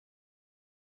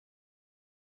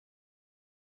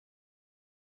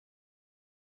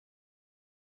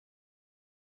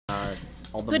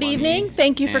all the Good money. evening.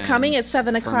 Thank you for coming. It's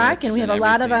 7 o'clock, and we have a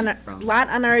lot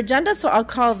on our agenda, so I'll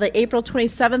call the April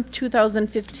 27th,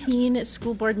 2015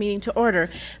 school board meeting to order.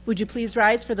 Would you please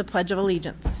rise for the Pledge of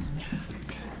Allegiance?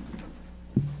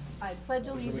 I pledge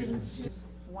allegiance to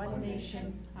one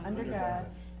nation, under God,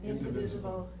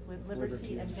 indivisible, with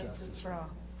liberty and justice for all.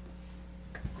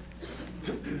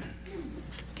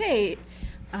 Okay,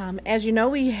 as you know,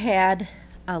 we had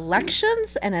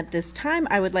elections, and at this time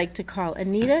I would like to call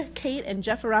Anita, Kate, and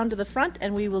Jeff around to the front,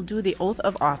 and we will do the oath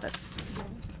of office.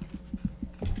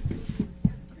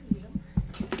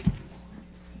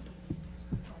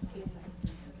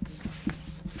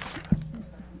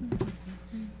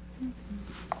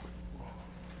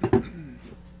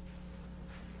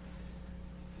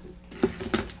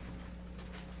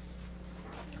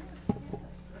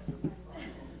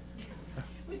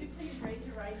 Would you please raise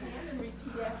your right hand and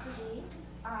repeat after me?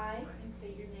 I, and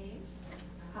say your name.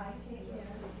 I, Kate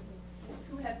Manning,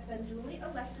 who have been duly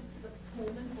elected to the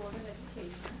Holmen Board of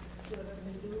Education. Who have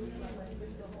been duly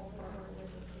elected to the Holmen Board of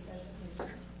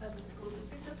Education. Of the School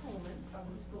District of Holmen. Of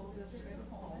the School District of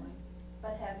Holmen.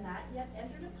 But have not yet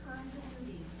entered upon the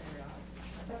duties thereof.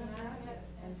 But not yet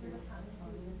entered upon the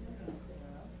duties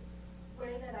thereof.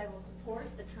 Swear that I will support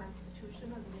the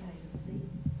Constitution of the United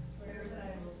States. Swear that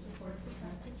I will support the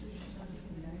Constitution of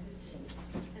the United States.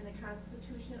 And the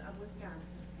Constitution of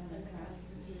Wisconsin. And the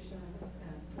Constitution of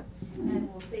Wisconsin. And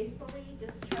will faithfully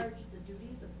discharge the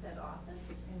duties of said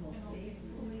office. And will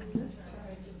faithfully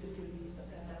discharge the duties of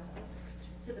said office.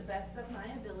 To the best of my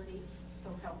ability,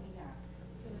 so help me God.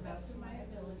 To the best of my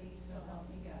ability, so help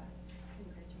me God.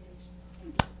 Congratulations.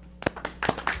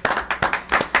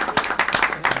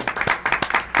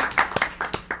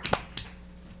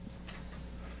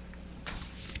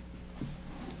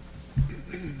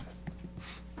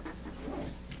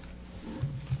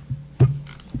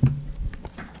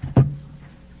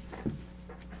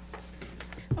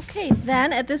 Okay,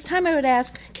 then at this time I would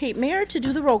ask Kate Mayer to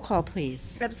do the roll call,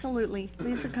 please. Absolutely.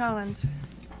 Lisa Collins.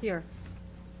 Here.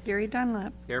 Gary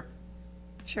Dunlap. Here.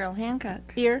 Cheryl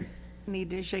Hancock. Here.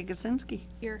 Anita Jagosinski.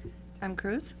 Here. Tom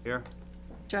Cruise. Here.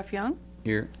 Jeff Young.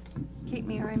 Here. Kate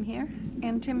Meyer, I'm here.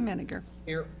 And Tim Meniger.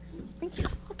 Here. Thank you.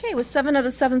 Okay, with 7 of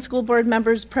the 7 school board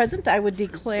members present, I would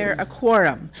declare a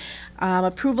quorum.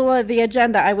 Approval of the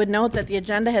agenda. I would note that the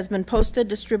agenda has been posted,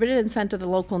 distributed, and sent to the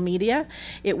local media.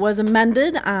 It was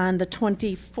amended on the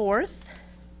 24th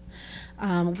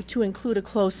to include a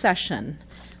closed session.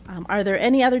 Are there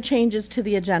any other changes to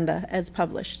the agenda as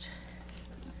published?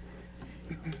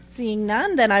 Seeing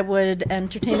none, then I would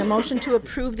entertain a motion to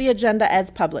approve the agenda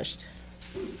as published.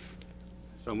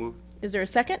 So moved. Is there a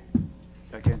second?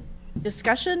 Second.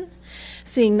 Discussion?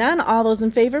 Seeing none, all those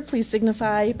in favor, please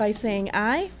signify by saying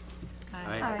aye.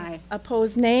 Aye.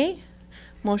 Opposed, nay.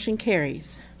 Motion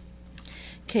carries.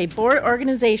 Okay, board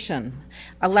organization,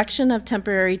 election of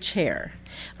temporary chair.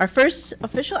 Our first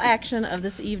official action of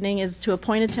this evening is to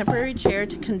appoint a temporary chair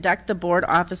to conduct the board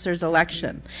officers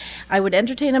election. I would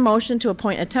entertain a motion to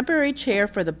appoint a temporary chair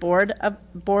for the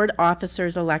board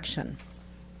officers election.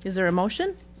 Is there a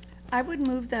motion? I would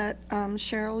move that,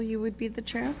 Cheryl, you would be the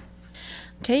chair.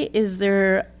 Okay,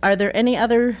 are there any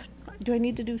other, do I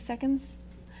need to do seconds?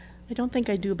 I don't think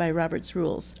I do by Robert's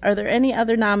rules. Are there any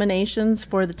other nominations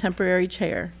for the temporary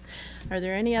chair? Are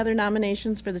there any other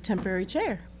nominations for the temporary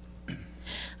chair?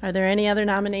 Are there any other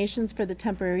nominations for the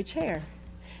temporary chair?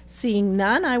 Seeing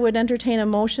none, I would entertain a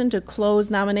motion to close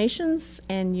nominations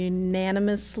and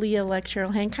unanimously elect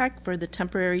Cheryl Hancock for the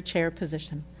temporary chair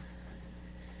position.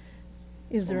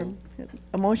 Is there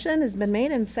a motion has been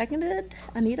made and seconded?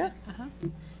 Anita?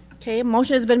 Okay, a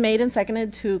motion has been made and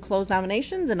seconded to close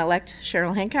nominations and elect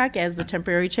Cheryl Hancock as the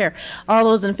temporary chair. All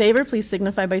those in favor, please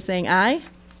signify by saying aye.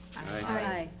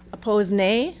 Aye. Opposed,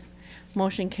 nay.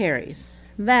 Motion carries.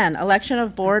 Then, election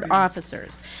of board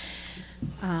officers.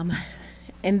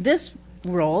 In this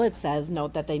role, it says,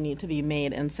 note that they need to be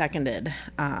made and seconded,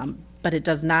 but it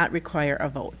does not require a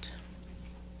vote.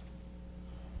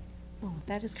 Oh,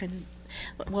 that is kind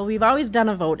of, well, we've always done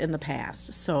a vote in the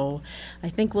past, so I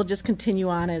think we'll just continue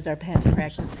on as our past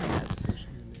practice has.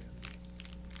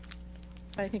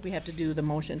 I think we have to do the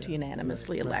motion to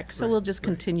unanimously elect, so we'll just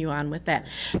continue on with that.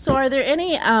 So are there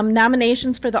any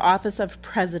nominations for the office of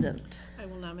president? I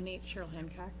will nominate Cheryl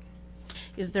Hancock.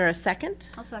 Is there a second?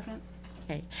 I'll second.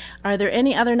 Okay. Are there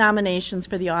any other nominations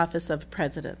for the office of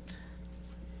president?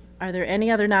 Are there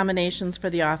any other nominations for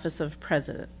the office of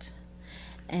president?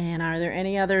 And are there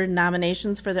any other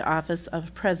nominations for the office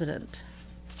of president?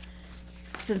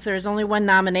 Since there is only one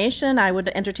nomination, I would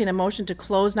entertain a motion to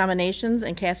close nominations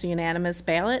and cast a unanimous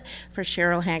ballot for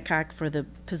Cheryl Hancock for the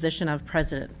position of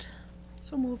president.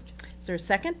 So moved. Is there a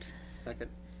second? Second.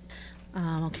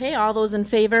 Okay, all those in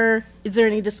favor, is there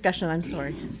any discussion? I'm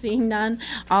sorry. Seeing none,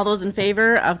 all those in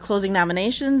favor of closing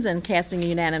nominations and casting a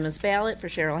unanimous ballot for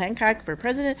Cheryl Hancock for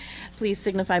president, please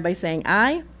signify by saying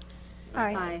aye.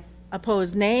 Aye.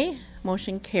 Opposed, nay.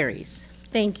 Motion carries.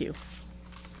 Thank you.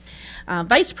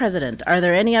 Vice President, are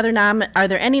there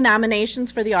any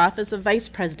nominations for the office of Vice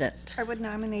President? I would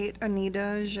nominate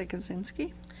Anita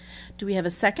Jagosinski. Do we have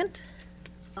a second?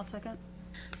 I'll second.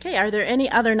 Okay, are there any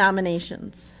other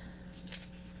nominations?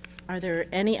 Are there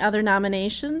any other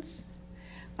nominations?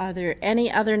 Are there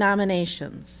any other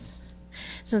nominations?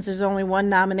 Since there's only one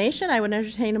nomination, I would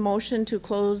entertain a motion to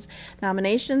close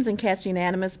nominations and cast a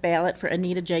unanimous ballot for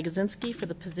Anita Jagosinski for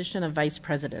the position of Vice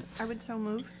President. I would so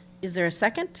move. Is there a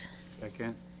second?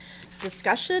 Second.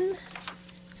 Discussion?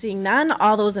 Seeing none,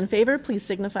 all those in favor, please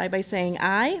signify by saying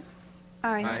aye.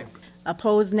 Aye.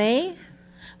 Opposed, nay.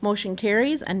 Motion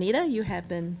carries. Anita, you have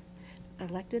been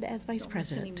elected as Vice Don't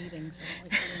miss any President. meetings. I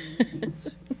don't like any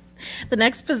meetings. The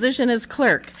next position is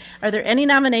Clerk. Are there any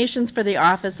nominations for the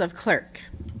office of Clerk?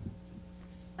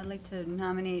 I'd like to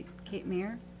nominate Kate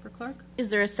Mayer for clerk. Is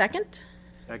there a second?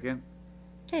 Second.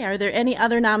 Okay, are there any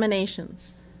other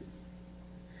nominations?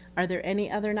 Are there any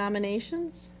other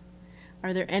nominations?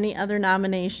 Are there any other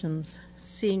nominations?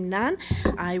 Seeing none,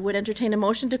 I would entertain a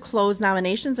motion to close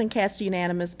nominations and cast a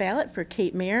unanimous ballot for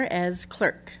Kate Mayer as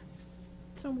clerk.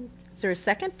 So moved. Is there a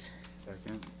second?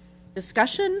 Second.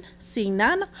 Discussion? Seeing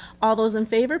none, all those in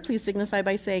favor, please signify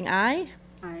by saying aye.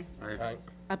 Aye. Aye.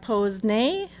 Opposed,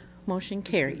 nay. Motion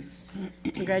carries.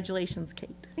 Congratulations,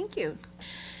 Kate. Thank you.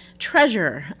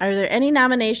 Treasurer, are there any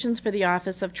nominations for the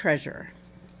office of treasurer?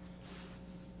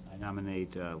 I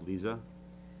nominate Lisa.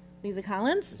 Lisa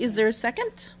Collins, is there a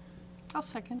second? I'll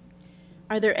second.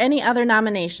 Are there any other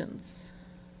nominations?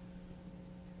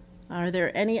 Are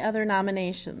there any other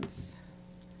nominations?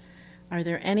 Are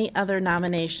there any other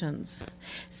nominations?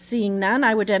 Seeing none,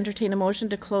 I would entertain a motion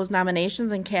to close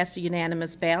nominations and cast a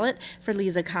unanimous ballot for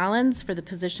Lisa Collins for the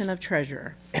position of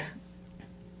treasurer.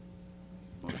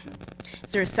 Motion.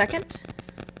 Is there a second?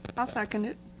 I'll second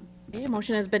it. Okay, a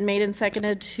motion has been made and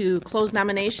seconded to close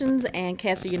nominations and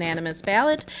cast a unanimous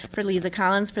ballot for Lisa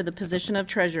Collins for the position of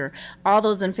treasurer. All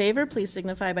those in favor, please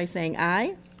signify by saying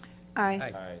aye.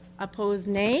 Aye. Opposed,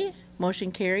 nay.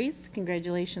 Motion carries.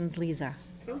 Congratulations, Lisa.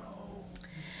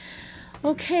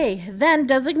 Okay, then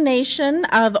designation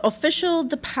of official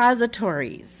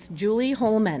depositories. Julie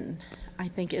Holmen, I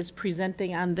think, is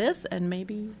presenting on this, and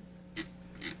maybe,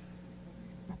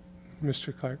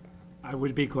 Mr. Clark. I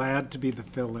would be glad to be the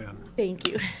fill-in. thank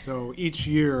you. So each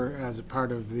year, as a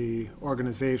part of the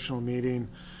organizational meeting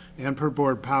and per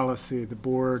board policy, the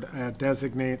board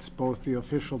designates both the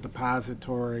official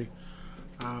depository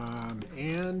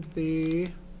and the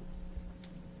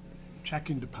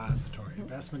checking depository,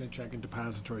 investment and checking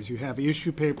depositories. You have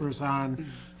issue papers on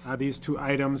these two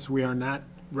items. We are not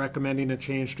recommending a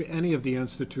change to any of the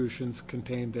institutions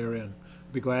contained therein.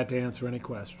 I'd be glad to answer any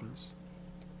questions.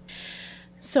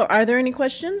 So are there any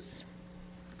questions?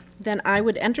 Then I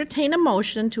would entertain a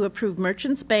motion to approve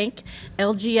Merchants Bank,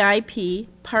 LGIP,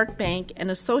 Park Bank,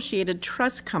 and Associated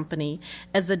Trust Company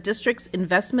as the district's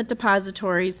investment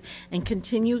depositories and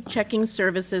continue checking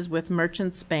services with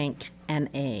Merchants Bank,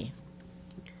 N.A.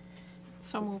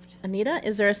 So moved. Anita,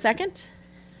 is there a second?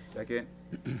 Second.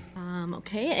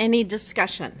 Okay, any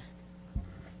discussion?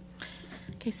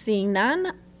 Okay, seeing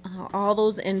none, all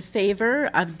those in favor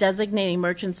of designating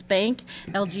Merchants Bank,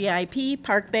 LGIP,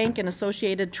 Park Bank, and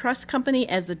Associated Trust Company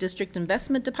as the district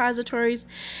investment depositories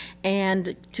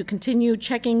and to continue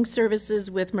checking services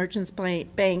with Merchants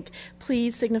Bank,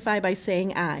 please signify by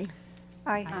saying aye.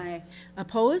 Aye. Aye.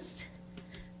 Opposed?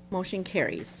 Motion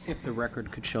carries. If the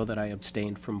record could show that I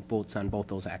abstained from votes on both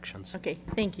those actions. Okay,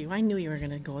 thank you. I knew you were going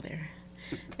to go there.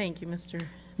 Thank you, Mr.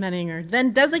 Menninger.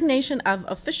 Then designation of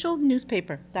official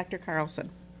newspaper. Dr. Carlson.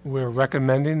 We're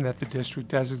recommending that the district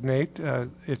designate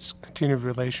its continued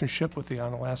relationship with the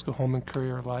Onalaska Holmen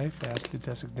Courier-Life as the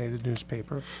designated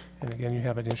newspaper. And again, you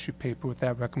have an issue paper with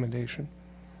that recommendation.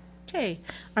 Okay,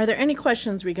 are there any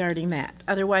questions regarding that?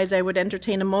 Otherwise, I would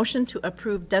entertain a motion to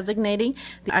approve designating.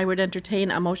 I would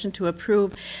entertain a motion to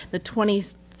approve the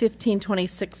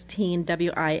 2015-2016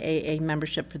 WIAA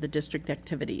membership for the district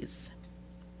activities.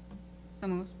 So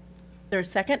moved. Is there a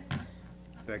second?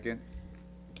 Second.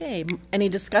 Okay, any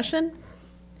discussion?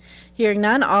 Hearing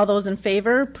none, all those in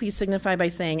favor, please signify by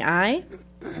saying aye.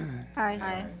 Aye.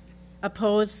 Aye.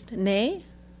 Opposed, nay.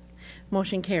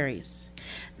 Motion carries.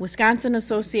 Wisconsin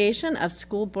Association of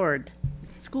School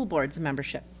Boards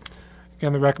membership.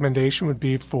 Again, the recommendation would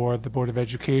be for the Board of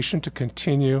Education to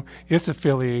continue its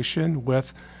affiliation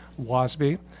with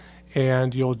WASB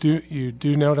And you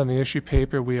do note on the issue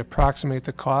paper, we approximate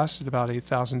the cost at about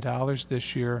 $8,000.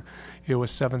 This year, it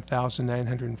was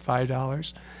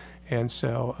 $7,905. And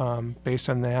so based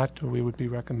on that, we would be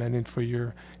recommending for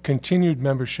your continued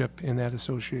membership in that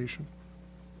association.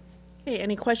 Okay,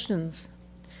 any questions?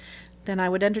 Then I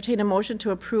would entertain a motion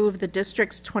to approve the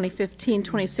district's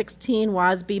 2015-2016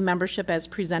 WASB membership as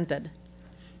presented.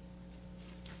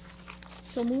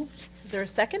 So moved. Is there a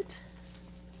second?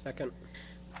 Second.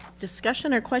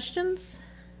 Discussion or questions?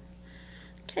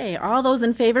 Okay, all those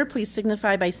in favor, please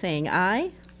signify by saying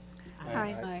aye.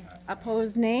 Aye.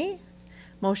 Opposed, nay.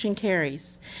 Motion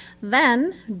carries.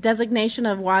 Then, designation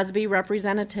of WASB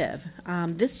representative.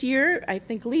 This year, I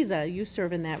think, Lisa, you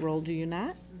serve in that role, do you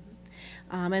not?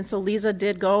 And so Lisa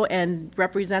did go and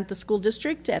represent the school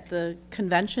district at the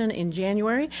convention in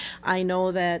January. I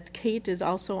know that Kate is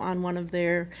also on one of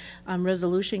their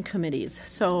resolution committees.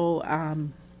 So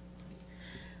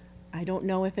I don't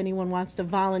know if anyone wants to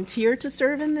volunteer to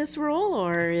serve in this role,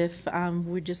 or if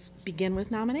we just begin with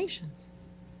nominations.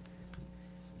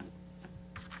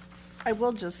 I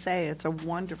will just say it's a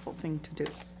wonderful thing to do.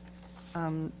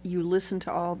 You listen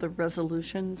to all the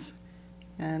resolutions,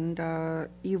 and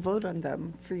you vote on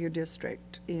them for your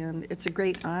district. And it's a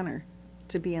great honor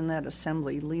to be in that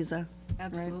assembly. Lisa?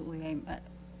 Absolutely.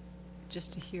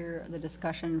 Just to hear the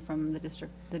discussion from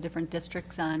the different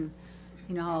districts on,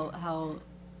 you know, how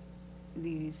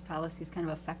these policies kind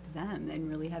of affect them and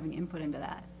really having input into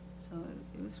that. So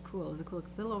it was cool. It was a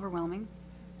little overwhelming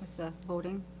with the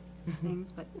voting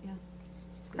things, but yeah.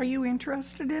 It's good. Are you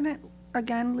interested in it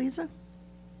again, Lisa?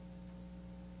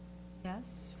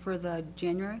 Yes, for the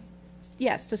January,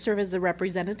 Yes, to serve as the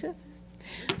representative.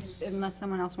 unless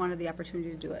someone else wanted the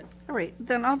opportunity to do it. All right,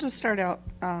 then I'll just start out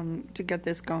to get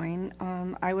this going.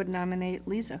 I would nominate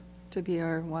Lisa to be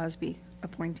our WASB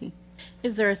appointee.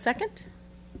 Is there a second?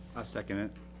 I'll second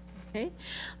it. Okay.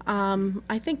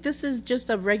 I think this is just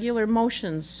a regular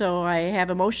motion, so I have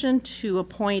a motion to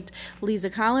appoint Lisa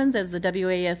Collins as the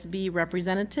WASB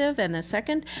representative, and a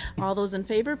second. All those in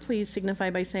favor, please signify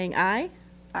by saying aye.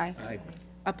 Aye. Aye.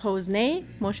 Opposed, nay.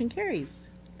 Motion carries.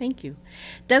 Thank you.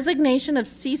 Designation of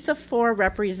CISA 4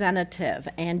 representative,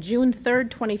 and June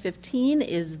 3rd, 2015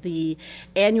 is the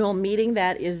annual meeting.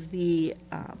 That is the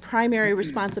primary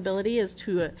responsibility, is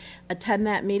to attend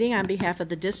that meeting on behalf of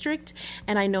the district.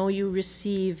 And I know you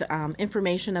receive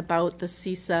information about the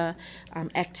CISA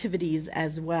activities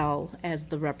as well as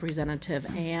the representative.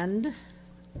 And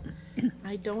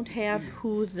I don't have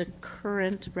who the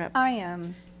current rep. I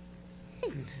am.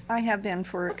 I have been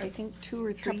for, I think, 2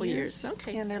 or 3 Couple years. years,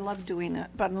 okay. And I love doing it,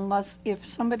 but if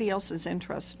somebody else is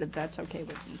interested, that's okay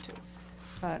with me too.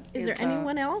 But Is there it's,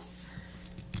 anyone else?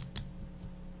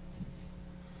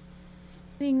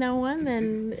 Seeing no one,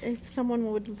 then if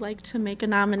someone would like to make a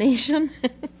nomination.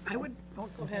 I would, oh,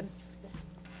 go ahead.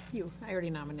 You, I already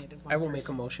nominated one. I will make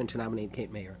a motion to nominate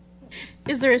Kate Mayer.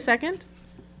 Is there a second?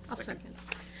 I'll second.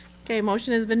 Okay,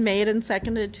 motion has been made and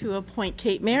seconded to appoint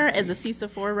Kate Mayer as a CISA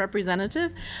 4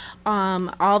 representative.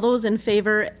 All those in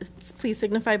favor, please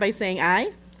signify by saying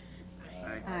aye.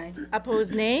 Aye.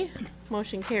 Opposed, nay.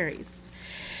 Motion carries.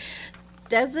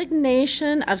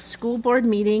 Designation of school board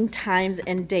meeting times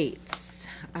and dates.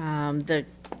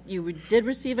 You did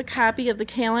receive a copy of the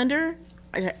calendar.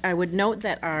 I would note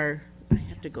that I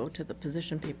have to go to the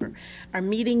position paper. Our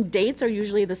meeting dates are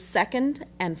usually the 2nd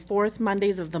and 4th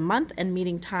Mondays of the month, and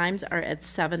meeting times are at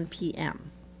 7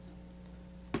 p.m.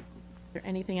 Is there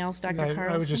anything else, Dr. Carlson?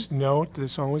 I would just note,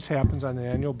 this always happens on an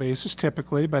annual basis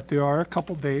typically, but there are a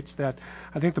couple dates that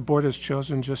I think the board has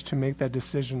chosen just to make that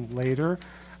decision later.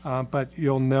 But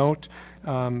you'll note,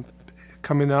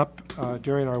 coming up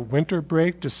during our winter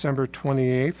break, December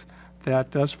 28th,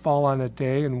 that does fall on a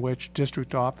day in which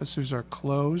district offices are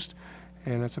closed,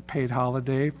 and it's a paid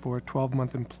holiday for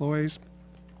 12-month employees.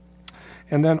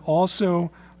 And then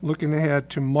also, looking ahead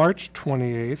to March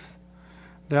 28th,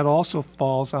 that also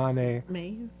falls on a,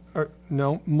 May?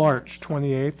 March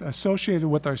 28th, associated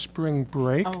with our spring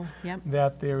break. Oh, yep.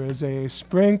 That there is a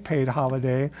spring paid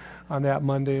holiday on that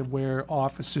Monday where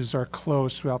offices are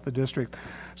closed throughout the district.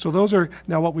 So those are,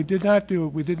 now what we did not do,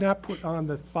 we did not put on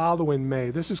the following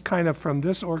May. This is kind of from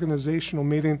this organizational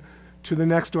meeting to the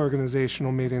next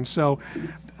organizational meeting. So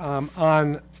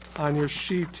on your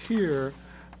sheet here,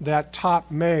 that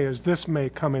top May is this May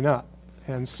coming up.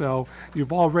 And so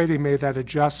you've already made that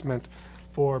adjustment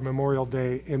for Memorial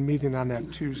Day in meeting on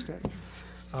that Tuesday.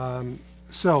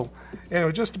 So,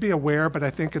 anyway, just to be aware, but I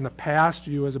think in the past,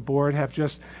 you as a board have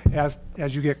just, as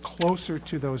you get closer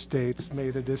to those dates,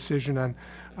 made a decision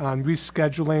on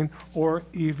rescheduling or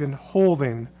even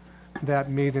holding that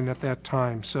meeting at that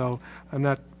time. So I'm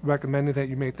not recommending that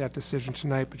you make that decision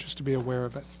tonight, but just to be aware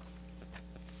of it.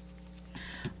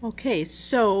 Okay,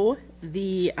 so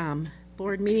the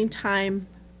board meeting time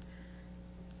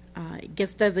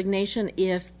gets designation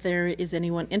if there is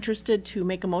anyone interested to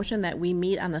make a motion that we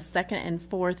meet on the second and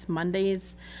fourth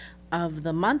Mondays of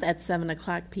the month at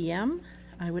 7:00 p.m.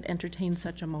 I would entertain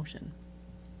such a motion.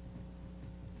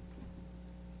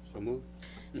 So moved.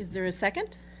 Is there a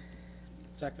second?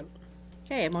 Second.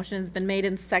 Okay, a motion has been made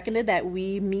and seconded that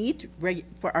we meet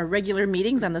for our regular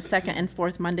meetings on the second and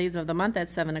fourth Mondays of the month at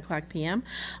 7:00 p.m.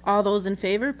 All those in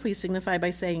favor, please signify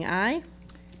by saying aye.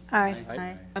 Aye.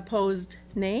 Aye. Opposed,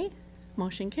 nay.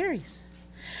 Motion carries.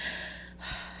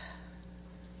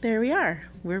 There we are.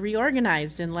 We're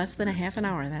reorganized in less than a half an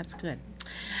hour. That's good.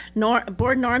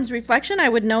 Board norms reflection. I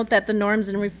would note that the norms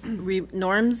and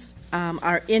norms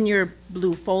are in your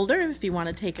blue folder if you want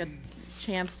to take a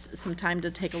chance, some time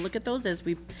to take a look at those as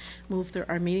we move through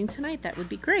our meeting tonight. That would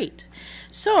be great.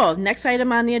 So, next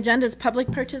item on the agenda is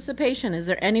public participation. Is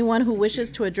there anyone who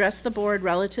wishes to address the board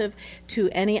relative to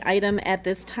any item at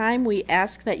this time? We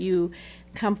ask that you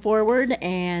come forward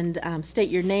and state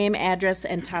your name, address,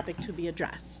 and topic to be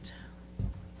addressed.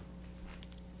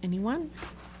 Anyone?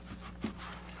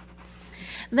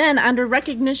 Then, under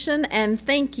recognition and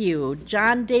thank you,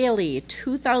 John Daly,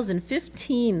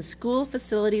 2015 School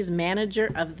Facilities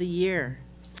Manager of the Year.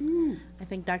 I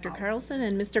think Dr. Carlson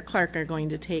and Mr. Clark are going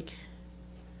to take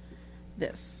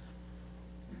this.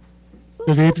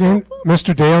 Good evening.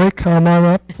 Mr. Daly, come on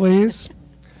up, please.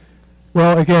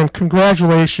 Well, again,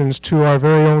 congratulations to our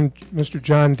very own Mr.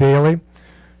 John Daly,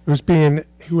 who has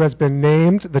been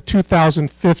named the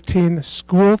 2015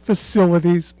 School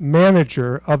Facilities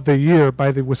Manager of the Year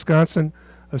by the Wisconsin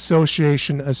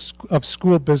Association of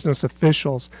School Business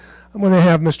Officials. I'm going to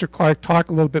have Mr. Clark talk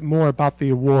a little bit more about the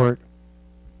award.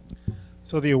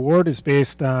 So the award is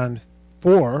based on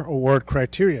 4 award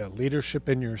criteria: leadership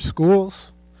in your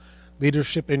schools,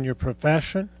 leadership in your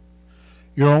profession,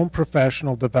 your own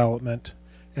professional development,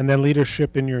 and then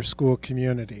leadership in your school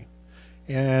community.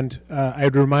 And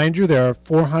I'd remind you there are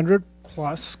 400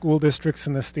 plus school districts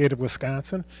in the state of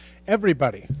Wisconsin.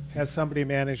 Everybody has somebody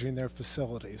managing their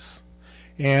facilities.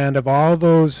 And of all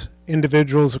those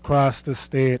individuals across the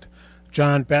state,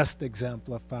 John best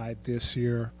exemplified this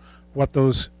year what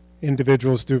those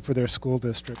individuals do for their school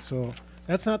district. So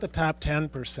that's not the top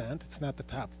 10%, it's not the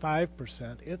top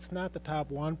 5%, it's not the top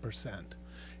 1%.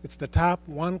 It's the top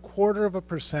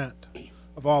 1/4%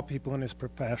 of all people in his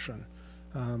profession.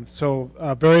 So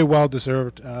very well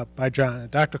deserved by John. And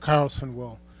Dr. Carlson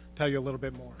will tell you a little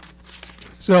bit more.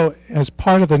 So as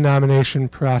part of the nomination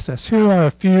process, here are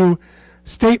a few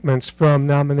statements from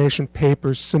nomination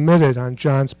papers submitted on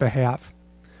John's behalf.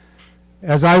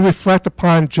 As I reflect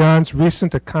upon John's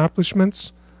recent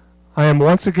accomplishments, I am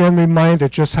once again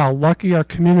reminded just how lucky our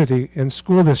community and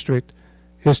school district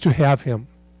is to have him.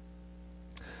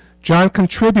 John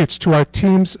contributes to our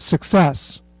team's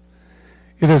success.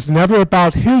 It is never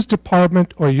about his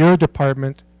department or your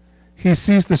department. He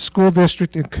sees the school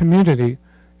district and community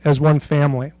as one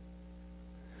family.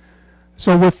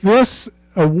 So with this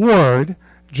award,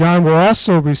 John will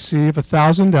also receive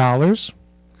 $1,000,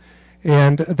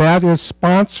 and that is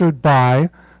sponsored by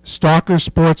Stalker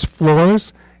Sports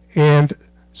Floors and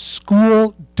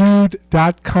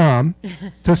SchoolDude.com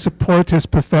to support his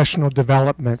professional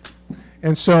development.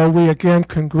 And so we again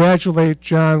congratulate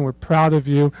John. We're proud of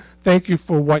you. Thank you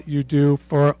for what you do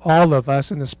for all of us,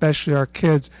 and especially our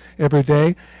kids every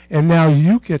day. And now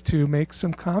you get to make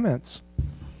some comments.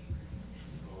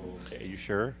 Okay, you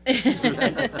sure?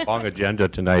 Long agenda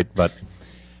tonight, but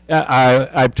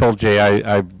I've told Jay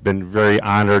I've been very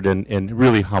honored and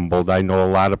really humbled. I know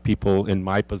a lot of people in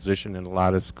my position in a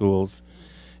lot of schools,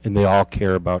 and they all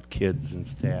care about kids and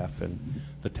staff and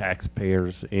the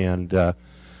taxpayers, and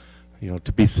you know,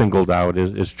 to be singled out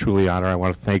is truly an honor. I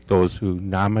want to thank those who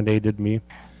nominated me.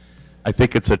 I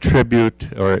think it's a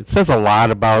tribute, or it says a lot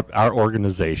about our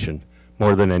organization,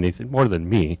 more than anything, more than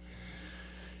me.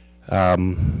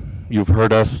 You've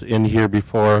heard us in here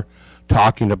before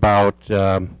talking about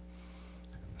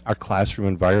our classroom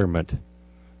environment.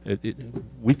 We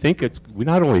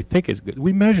not only think it's good,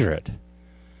 we measure it.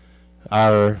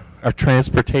 Our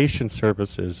transportation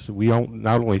services, we don't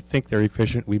not only think they're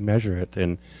efficient, we measure it.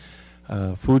 And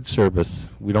food service,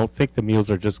 we don't think the meals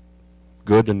are just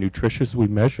good and nutritious, we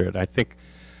measure it. I think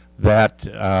that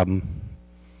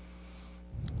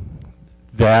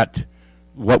that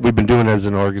what we've been doing as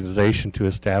an organization to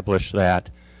establish that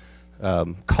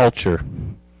culture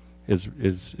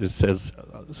says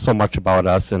so much about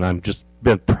us, and I'm just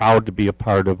been proud to be a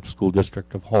part of the school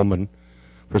district of Holmen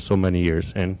for so many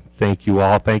years. And thank you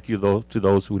all. Thank you to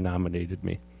those who nominated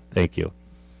me. Thank you.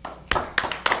 I'm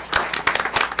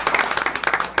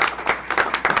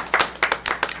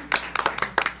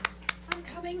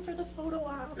coming for the photo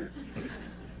op.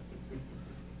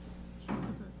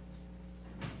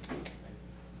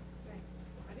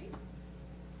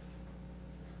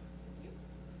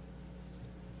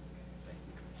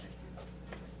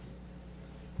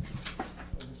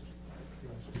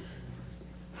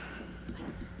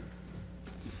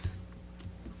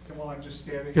 While I'm just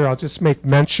standing here, I'll just make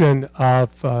mention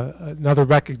of another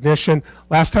recognition.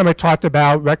 Last time I talked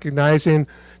about recognizing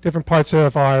different parts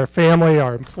of our family,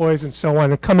 our employees, and so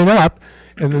on. And coming up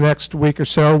in the next week or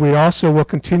so, we also will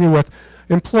continue with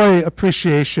Employee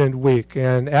Appreciation Week,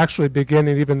 and actually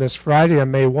beginning even this Friday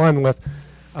on May 1 with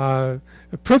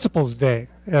Principals Day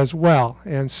as well.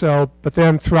 And so, but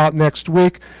then throughout next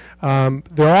week,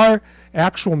 there are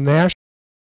actual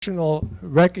national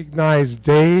recognized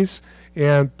days.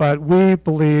 But we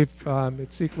believe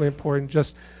it's equally important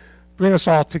just bring us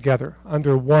all together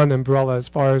under one umbrella as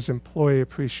far as employee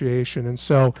appreciation. And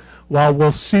so while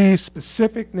we'll see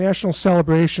specific national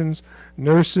celebrations,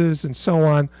 nurses and so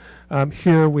on,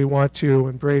 here we want to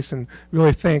embrace and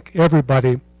really thank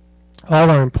everybody, all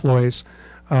our employees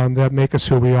that make us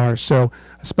who we are. So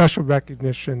a special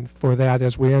recognition for that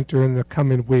as we enter in the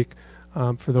coming week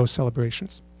for those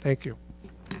celebrations. Thank you.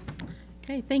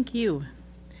 Okay, thank you.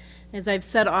 As I've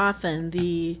said often,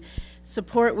 the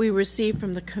support we receive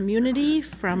from the community,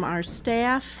 from our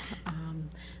staff,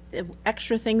 the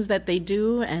extra things that they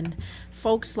do, and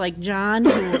folks like John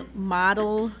who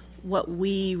model what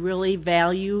we really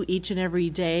value each and every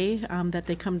day that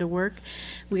they come to work.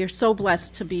 We are so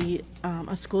blessed to be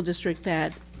a school district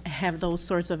that have those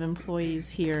sorts of employees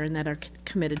here and that are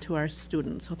committed to our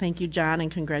students. So thank you, John,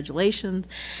 and congratulations,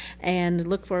 and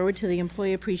look forward to the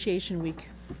Employee Appreciation Week.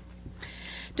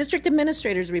 District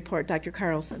Administrator's Report, Dr.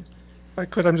 Carlson. If I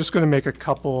could, I'm just going to make a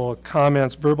couple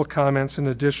comments, verbal comments, in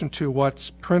addition to what's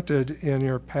printed in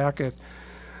your packet.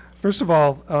 First of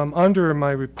all, under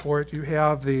my report, you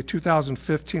have the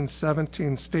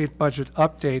 2015-17 state budget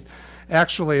update.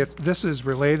 Actually, this is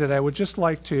related. I would just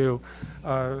like to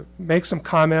make some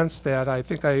comments that I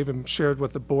think I even shared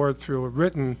with the board through a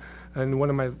written in one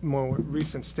of my more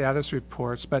recent status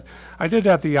reports. But I did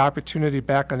have the opportunity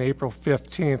back on April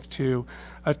 15th to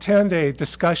attend a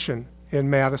discussion in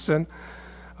Madison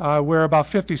where about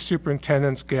 50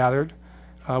 superintendents gathered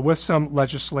with some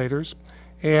legislators.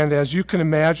 And as you can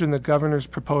imagine, the governor's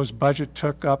proposed budget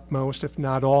took up most, if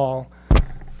not all,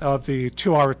 of the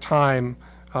 2-hour time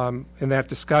in that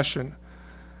discussion.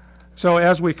 So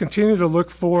as we continue to look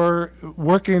for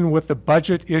working with the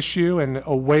budget issue and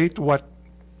await what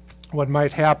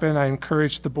might happen, I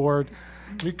encourage the board,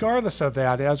 regardless of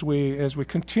that, as we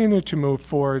continue to move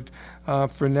forward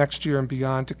for next year and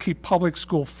beyond, to keep public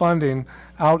school funding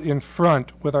out in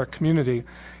front with our community.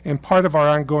 And part of our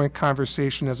ongoing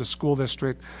conversation as a school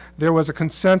district, there was a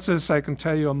consensus, I can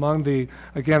tell you, among the,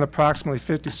 again, approximately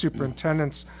 50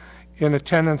 superintendents in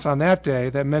attendance on that day,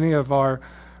 that many of our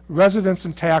residents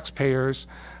and taxpayers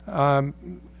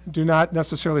do not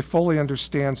necessarily fully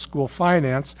understand school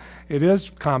finance. It is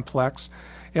complex,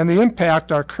 and the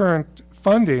impact our current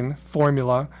funding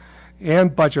formula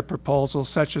and budget proposals,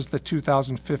 such as the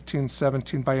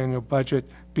 2015-17 biennial budget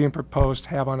being proposed,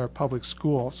 have on our public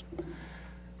schools.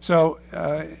 So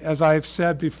as I've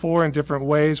said before in different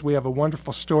ways, we have a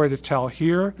wonderful story to tell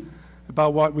here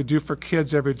about what we do for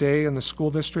kids every day in the school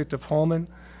district of Holmen.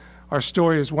 Our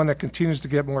story is one that continues to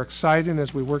get more exciting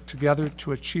as we work together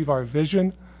to achieve our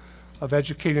vision of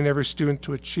educating every student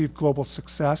to achieve global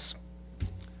success.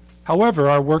 However,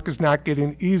 our work is not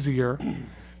getting easier.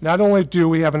 Not only do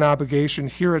we have an obligation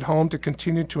here at home to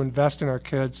continue to invest in our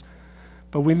kids,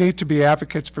 but we need to be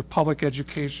advocates for public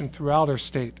education throughout our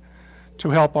state to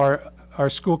help our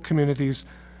school communities,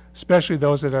 especially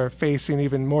those that are facing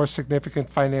even more significant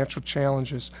financial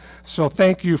challenges. So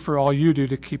thank you for all you do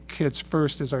to keep kids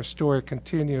first as our story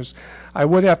continues. I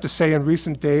would have to say in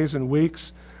recent days and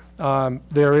weeks,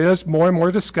 there is more and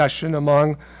more discussion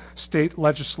among state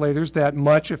legislators that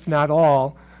much, if not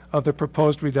all, of the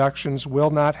proposed reductions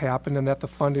will not happen and that the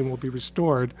funding will be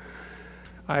restored.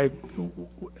 I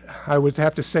would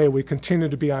have to say we continue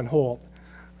to be on hold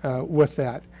with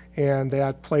that, and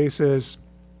that places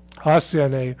us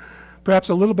in perhaps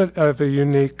a little bit of a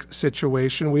unique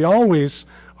situation. We always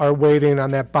are waiting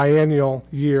on that biennial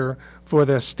year for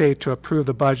the state to approve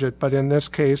the budget, but in this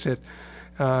case,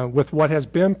 with what has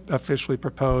been officially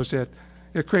proposed, it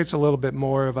creates a little bit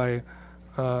more of a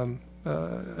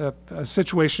a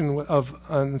situation of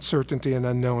uncertainty and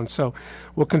unknown. So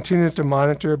we'll continue to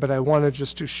monitor, but I wanted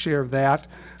just to share that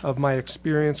of my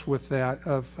experience with that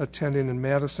of attending in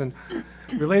Madison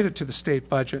related to the state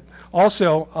budget.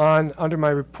 Also, under my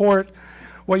report,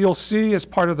 what you'll see as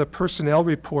part of the personnel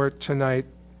report tonight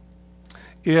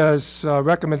is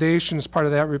recommendations. Part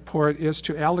of that report is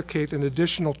to allocate an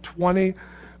additional 20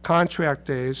 contract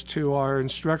days to our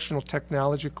instructional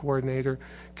technology coordinator,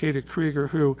 Katie Krieger,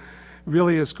 who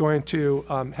really is going to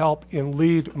help and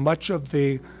lead much of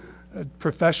the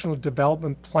professional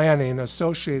development planning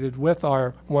associated with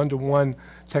our one-to-one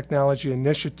technology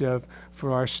initiative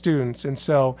for our students. And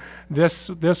so this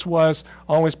was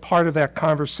always part of that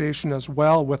conversation as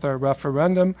well with our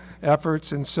referendum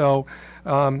efforts. And so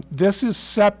this is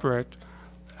separate,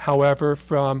 however,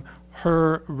 from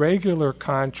her regular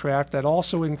contract that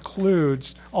also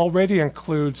already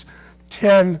includes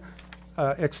 10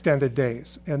 extended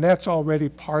days, and that's already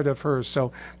part of hers.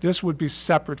 So this would be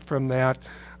separate from that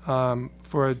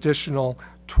for additional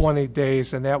 20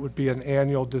 days, and that would be an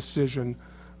annual decision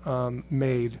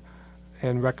made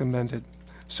and recommended.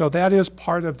 So that is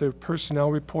part of the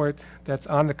personnel report that's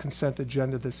on the consent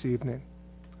agenda this evening.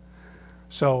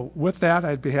 So with that,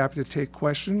 I'd be happy to take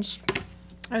questions.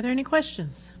 Are there any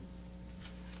questions?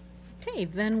 Okay,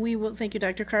 then we will, thank you,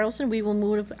 Dr. Carlson. We will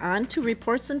move on to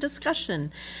reports and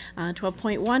discussion.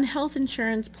 12.1, health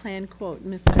insurance plan quote.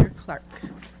 Mr. Clark.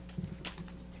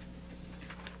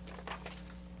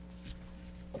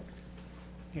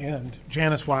 And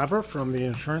Janice Waver from the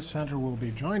Insurance Center will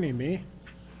be joining me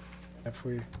if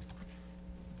we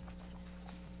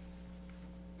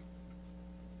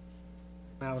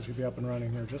technology will be up and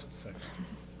running here just a second.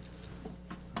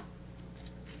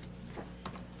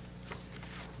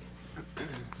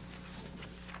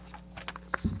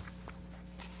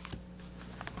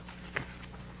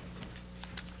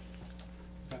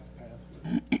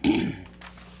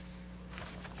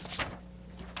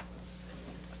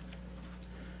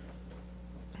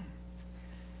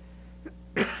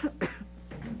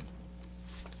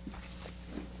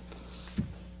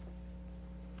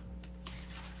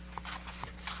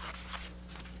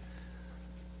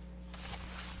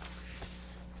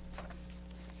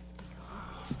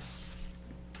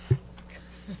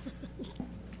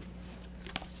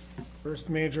 First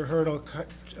major hurdle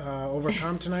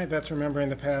overcome tonight, that's remembering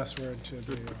the password to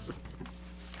the...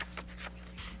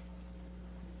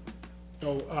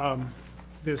 So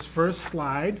this first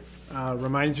slide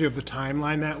reminds you of the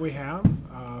timeline that we have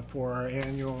for our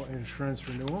annual insurance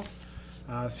renewal.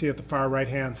 See at the far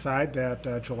right-hand side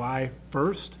that July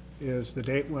 1st is the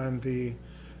date when the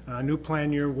new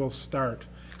plan year will start.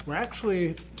 We're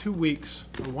actually 2 weeks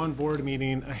or one board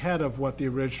meeting ahead of what the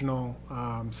original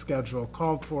schedule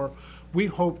called for. We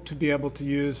hope to be able to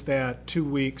use that 2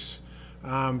 weeks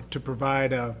to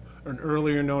provide an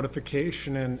earlier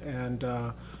notification and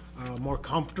a more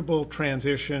comfortable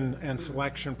transition and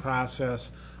selection process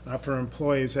for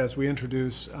employees as we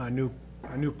introduce a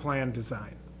new plan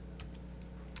design.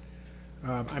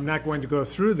 I'm not going to go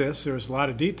through this. There's a lot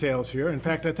of details here. In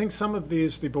fact, I think some of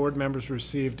these the board members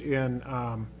received in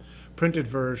printed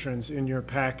versions in your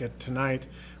packet tonight.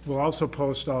 We'll also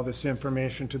post all this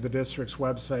information to the district's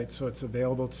website so it's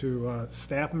available to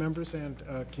staff members and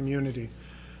community.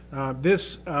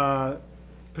 This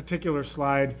particular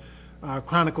slide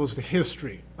chronicles the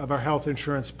history of our health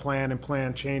insurance plan and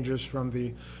plan changes from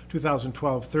the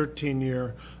 2012-13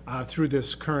 year through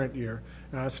this current year.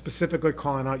 Specifically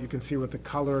calling out, you can see with the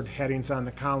colored headings on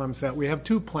the columns that we have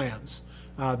 2 plans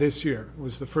this year. It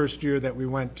was the first year that we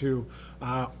went to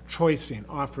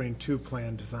offering 2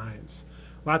 plan designs.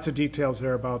 Lots of details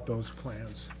there about those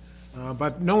plans.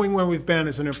 But knowing where we've been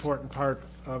is an important part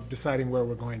of deciding where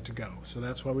we're going to go. So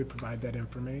that's why we provide that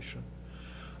information.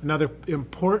 Another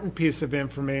important piece of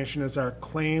information is our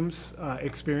claims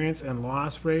experience and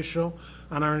loss ratio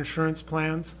on our insurance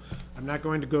plans. I'm not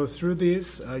going to go through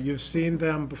these. You've seen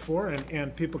them before,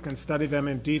 and people can study them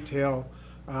in detail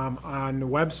on the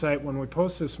website when we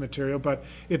post this material, but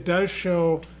it does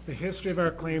show the history of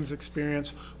our claims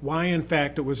experience, why in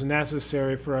fact it was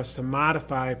necessary for us to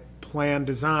modify plan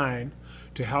design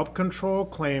to help control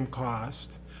claim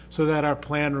cost so that our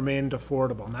plan remained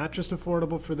affordable, not just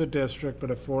affordable for the district, but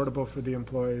affordable for the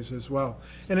employees as well.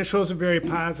 And it shows a very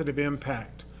positive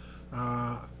impact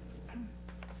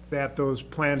that those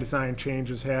plan design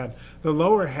changes had. The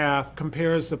lower half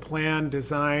compares the plan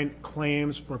design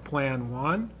claims for Plan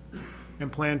 1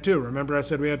 and Plan 2. Remember I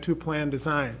said we had 2 plan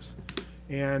designs.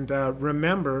 And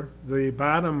remember the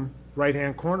bottom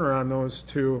right-hand corner on those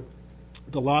 2,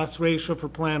 the loss ratio for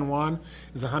Plan 1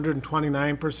 is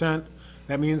 129%.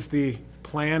 That means the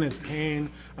plan is paying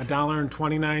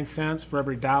 $1.29 for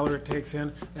every dollar it takes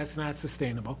in, that's not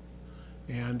sustainable.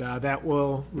 And that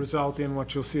will result in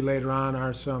what you'll see later on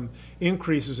are some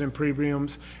increases in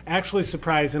premiums, actually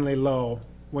surprisingly low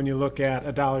when you look at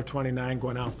 $1.29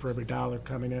 going out for every dollar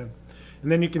coming in.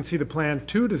 And then you can see the Plan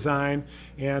 2 design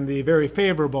and the very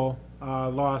favorable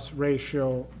loss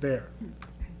ratio there.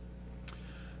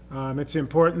 It's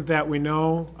important that we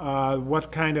know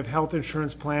what kind of health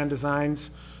insurance plan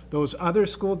designs those other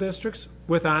school districts,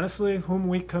 with honestly whom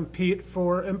we compete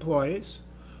for employees,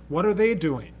 what are they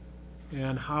doing?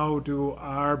 And how do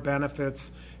our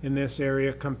benefits in this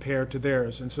area compare to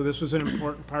theirs? And so this was an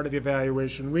important part of the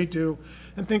evaluation we do,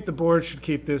 and think the board should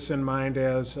keep this in mind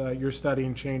as you're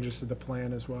studying changes to the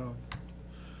plan as well.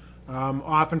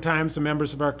 Oftentimes, the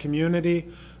members of our community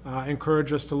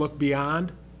encourage us to look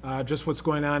beyond just what's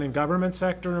going on in government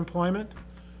sector employment.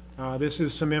 This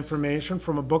is some information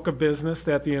from a book of business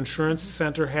that the Insurance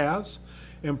Center has.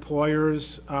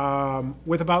 Employers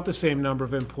with about the same number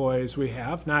of employees we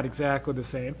have, not exactly the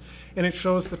same, and it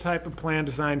shows the type of plan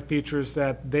design features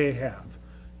that they have.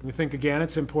 We think, again,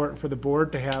 it's important for the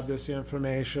board to have this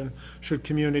information should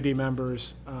community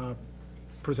members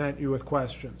present you with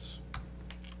questions.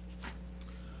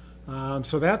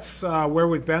 So that's where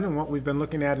we've been and what we've been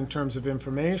looking at in terms of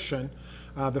information.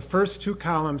 The first two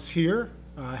columns here,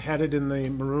 headed in the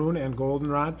maroon and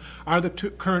goldenrod, are the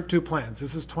current two plans.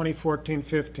 This is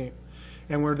 2014-15.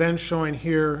 And we're then showing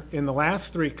here in the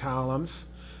last three columns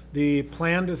the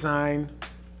plan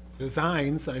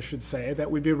designs, I should say, that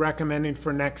we'd be recommending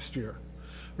for next year.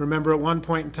 Remember, at one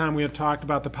point in time, we had talked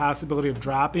about the possibility of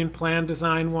dropping Plan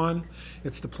Design 1.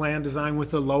 It's the plan design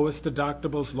with the lowest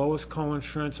deductibles, lowest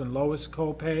coinsurance, and lowest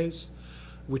copays.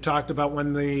 We talked about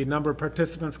when the number of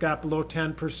participants got below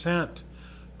 10%,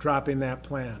 dropping that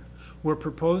plan. We're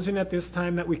proposing at this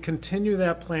time that we continue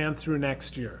that plan through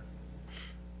next year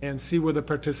and see where the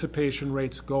participation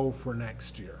rates go for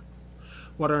next year.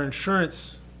 What our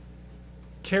insurance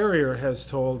carrier has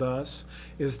told us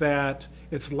is that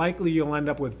it's likely you'll end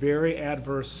up with very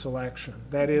adverse selection.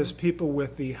 That is, people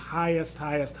with the highest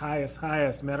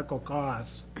medical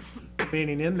costs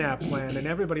remaining in that plan, and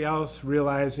everybody else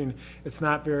realizing it's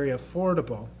not very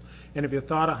affordable. And if you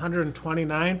thought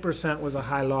 129% was a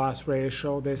high loss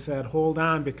ratio, they said, hold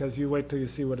on, because you wait till you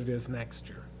see what it is next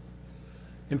year.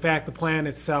 In fact, the plan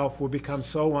itself will become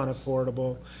so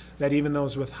unaffordable that even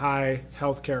those with high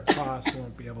health care costs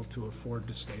won't be able to afford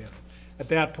to stay in it. At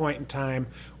that point in time,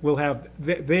 we'll have,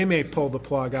 they may pull the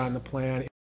plug on the plan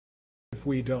if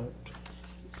we don't.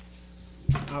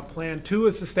 Plan 2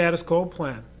 is the status quo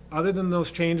plan. Other than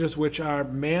those changes which are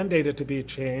mandated to be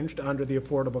changed under the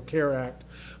Affordable Care Act,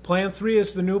 Plan 3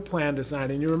 is the new plan design.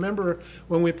 And you remember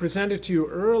when we presented to you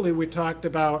early, we talked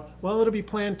about, well, it'll be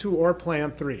Plan 2 or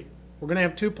Plan 3. We're going to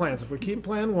have two plans. If we keep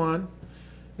Plan 1,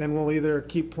 then we'll either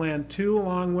keep Plan 2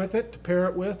 along with it to pair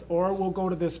it with, or we'll go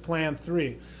to this Plan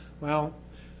 3. Well,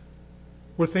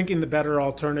 we're thinking the better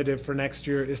alternative for next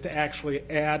year is to actually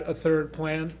add a third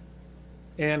plan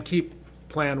and keep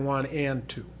Plan 1 and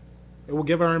 2. It will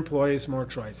give our employees more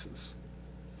choices.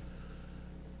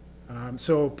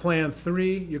 So Plan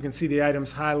 3, you can see the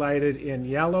items highlighted in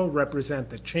yellow represent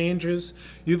the changes.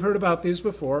 You've heard about these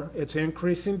before. It's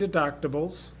increasing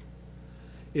deductibles.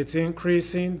 It's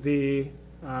increasing the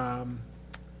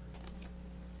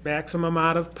maximum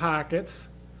out of pockets,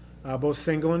 both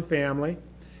single and family.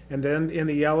 And then in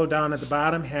the yellow down at the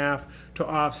bottom half, to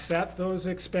offset those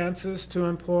expenses to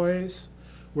employees,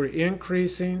 we're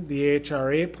increasing the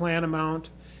HRA plan amount,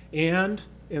 and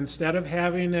instead of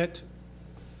having it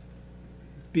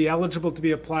be eligible to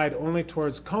be applied only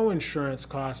towards coinsurance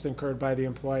costs incurred by the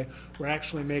employee, we're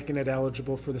actually making it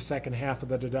eligible for the second half of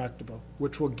the deductible,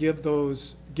 which will give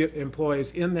those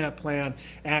employees in that plan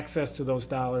access to those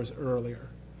dollars earlier.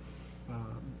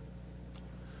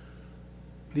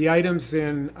 The items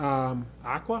in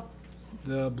aqua,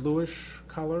 the bluish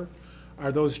color,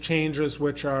 are those changes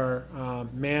which are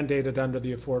mandated under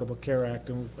the Affordable Care Act.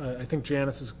 And I think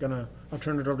Janice is going to, I'll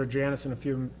turn it over to Janice in a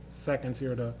few seconds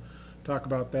here to talk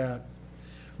about that.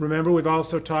 Remember, we've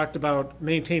also talked about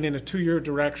maintaining a 2-year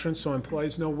direction so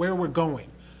employees know where we're going.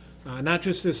 Not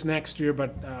just this next year, but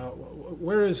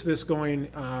where is this going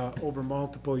over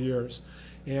multiple years?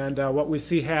 And what we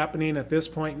see happening at this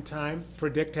point in time,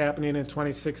 predict happening in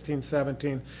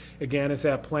 2016-17, again, is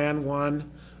that Plan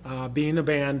 1 being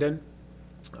abandoned,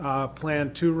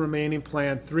 Plan 2 remaining,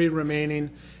 Plan 3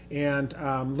 remaining, and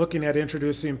looking at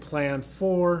introducing Plan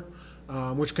 4,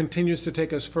 which continues to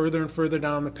take us further and further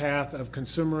down the path of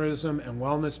consumerism and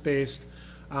wellness-based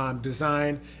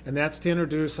design, and that's to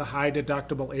introduce a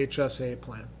high-deductible HSA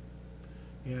plan.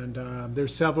 And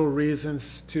there's several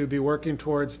reasons to be working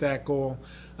towards that goal.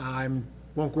 I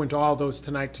won't go into all those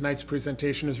tonight. Tonight's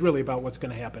presentation is really about what's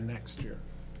going to happen next year.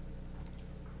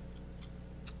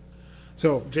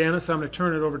 So, Janice, I'm going to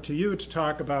turn it over to you to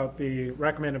talk about the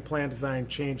recommended plan design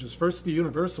changes. First, the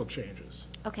universal changes.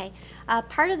 Okay.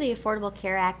 Part of the Affordable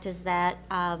Care Act is that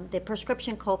the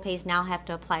prescription copays now have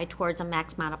to apply towards a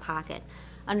max out-of-pocket.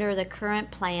 Under the current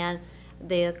plan,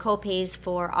 the copays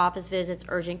for office visits,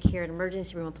 urgent care, and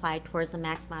emergency room applied towards the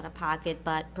max out-of-pocket,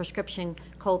 but prescription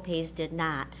copays did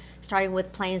not. Starting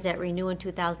with plans that renew in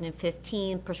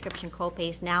 2015, prescription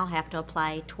copays now have to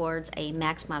apply towards a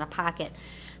max out-of-pocket.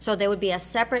 So there would be a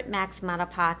separate max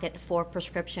out-of-pocket for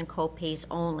prescription copays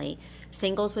only.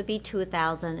 Singles would be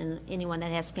 $2,000, and anyone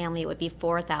that has family, it would be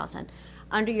 $4,000.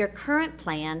 Under your current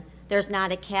plan, there's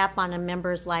not a cap on a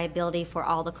member's liability for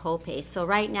all the copays. So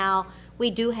right now,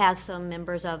 we do have some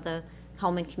members of the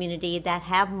Holmen community that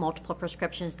have multiple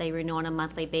prescriptions they renew on a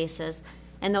monthly basis,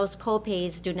 and those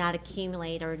copays do not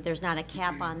accumulate, or there's not a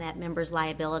cap on that member's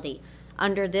liability.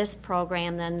 Under this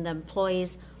program, then the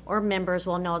employees or members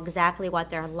will know exactly what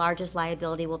their largest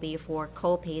liability will be for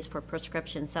copays for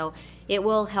prescriptions. So it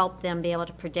will help them be able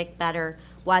to predict better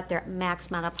what their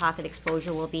max out-of-pocket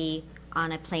exposure will be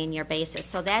on a plan year basis.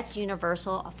 So that's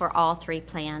universal for all three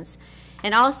plans.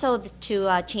 And also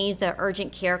to change the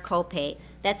urgent care copay.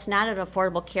 That's not an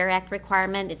Affordable Care Act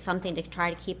requirement. It's something to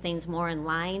try to keep things more in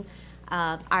line.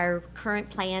 Our current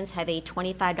plans have a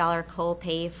 $25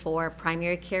 copay for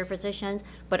primary care physicians,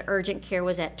 but urgent care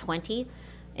was at $20.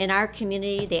 In our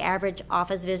community, the average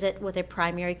office visit with a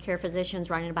primary care physician is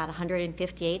running about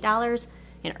 $158,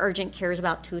 and urgent care is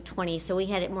about $220. So we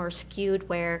had it more skewed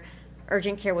where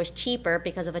urgent care was cheaper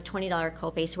because of a $20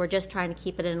 copay. So we're just trying to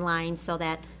keep it in line so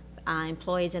that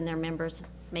employees and their members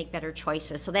make better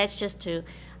choices. So that's just to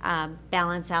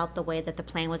balance out the way that the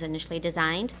plan was initially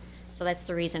designed. So that's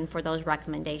the reason for those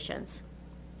recommendations.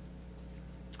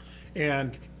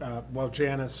 And well,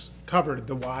 Janice covered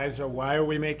the whys, or why are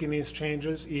we making these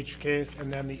changes, each case,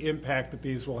 and then the impact that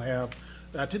these will have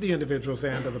to the individuals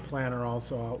and to the plan are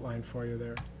also outlined for you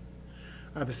there.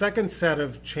 The second set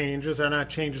of changes are not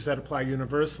changes that apply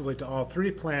universally to all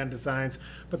three plan designs,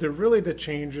 but they're really the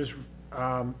changes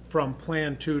from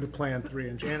Plan 2 to Plan 3.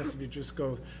 And Janice, if you just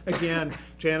go, again,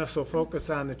 Janice will focus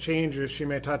on the changes. She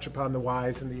may touch upon the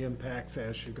whys and the impacts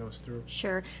as she goes through.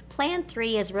 Sure. Plan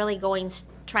 3 is really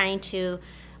trying to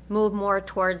move more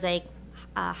towards a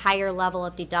higher level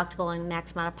of deductible and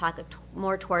max out-of-pocket,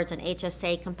 more towards an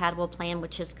HSA compatible plan,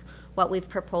 which is what we've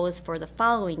proposed for the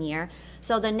following year.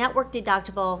 So the network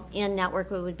deductible in network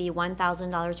would be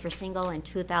 $1,000 for single and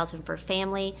 $2,000 for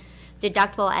family.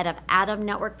 Deductible at an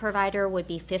out-of-network provider would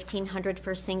be $1,500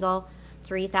 for single,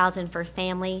 $3,000 for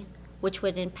family, which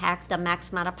would impact the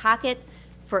max out-of-pocket.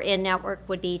 For in-network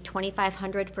would be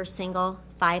 $2,500 for single,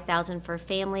 $5,000 for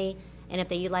family, and if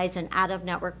they utilize an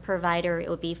out-of-network provider, it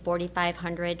would be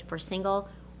 $4,500 for single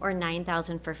or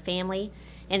 $9,000 for family.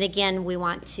 And again, we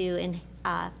want to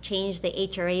change the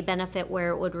HRA benefit where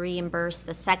it would reimburse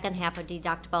the second half of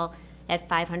deductible at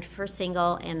 $500 for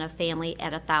single and a family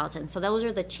at $1,000. So those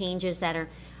are the changes that are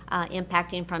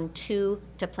impacting from 2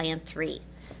 to Plan 3.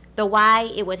 The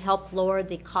why, it would help lower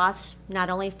the costs not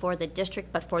only for the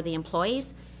district but for the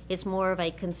employees. It's more of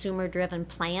a consumer-driven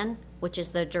plan, which is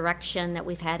the direction that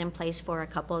we've had in place for a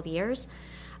couple of years.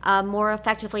 More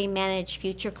effectively manage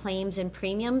future claims and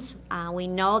premiums. We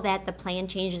know that the plan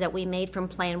changes that we made from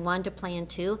Plan 1 to Plan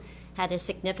 2 had a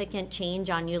significant change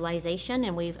on utilization,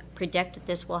 and we predict that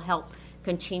this will help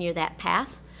continue that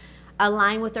path.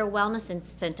 Align with our wellness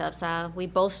incentives. We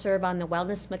both serve on the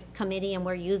wellness committee, and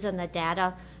we're using the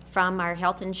data from our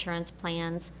health insurance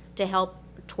plans to help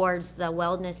towards the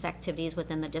wellness activities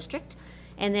within the district.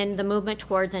 And then the movement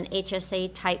towards an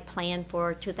HSA type plan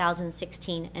for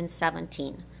 2016 and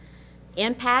 17.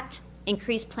 Impact,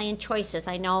 increased plan choices.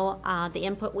 I know the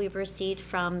input we've received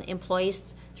from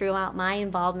employees throughout my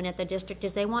involvement at the district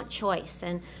is they want choice.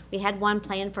 And we had one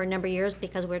plan for a number of years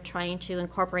because we're trying to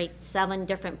incorporate 7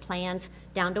 different plans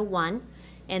down to 1.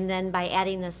 And then by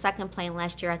adding the second plan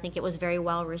last year, I think it was very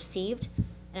well received.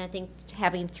 And I think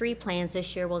having 3 plans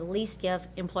this year will at least give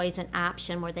employees an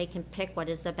option where they can pick what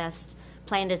is the best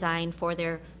plan design for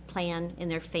their plan and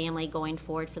their family going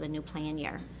forward for the new plan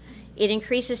year. It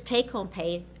increases take-home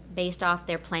pay based off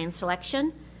their plan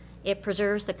selection. It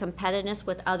preserves the competitiveness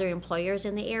with other employers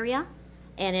in the area,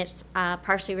 and it's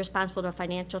partially responsible to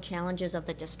financial challenges of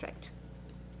the district.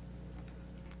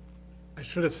 I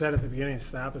should have said at the beginning,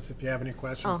 stop us if you have any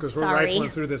questions, because we're sorry. rifling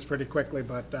through this pretty quickly,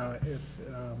 but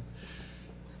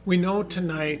We know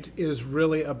tonight is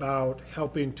really about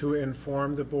helping to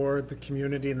inform the board, the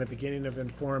community, in the beginning of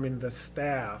informing the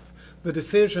staff. The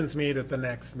decision's made at the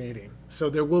next meeting. So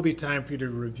there will be time for you to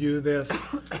review this.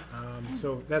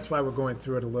 So that's why we're going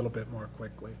through it a little bit more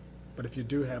quickly. But if you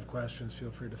do have questions,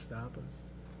 feel free to stop us.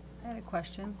 I had a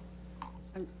question.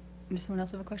 Does someone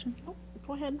else have a question?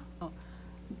 Go ahead.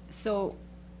 So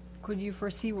could you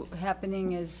foresee what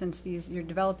happening is, since you're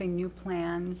developing new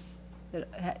plans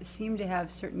that seem to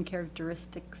have certain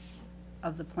characteristics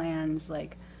of the plans,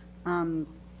 like,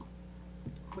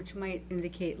 which might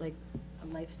indicate like a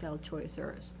lifestyle choice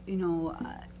or,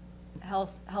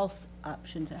 health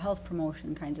options, health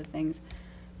promotion kinds of things.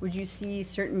 Would you see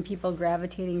certain people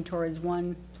gravitating towards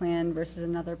one plan versus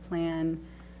another plan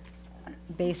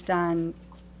based on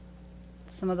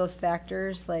some of those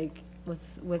factors, like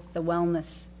with the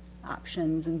wellness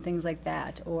options and things like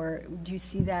that? Or do you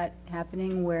see that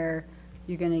happening where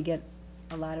you're going to get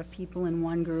a lot of people in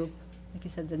one group, like you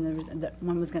said, then there was, that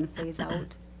one was going to phase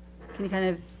out? Can you kind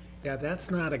of? Yeah,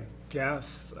 that's not a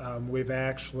guess. We've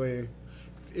actually,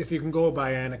 if you can go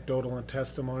by anecdotal and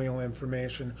testimonial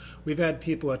information, we've had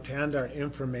people attend our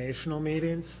informational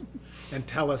meetings and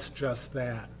tell us just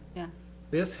that. Yeah.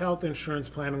 This health insurance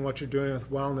plan and what you're doing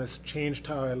with wellness changed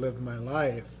how I live my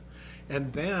life.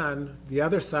 And then the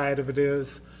other side of it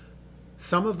is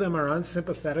some of them are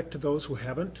unsympathetic to those who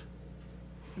haven't.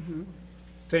 Mm-hmm.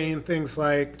 Saying things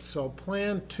like, so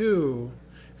plan 2,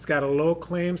 it's got a low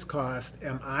claims cost.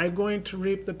 Am I going to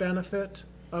reap the benefit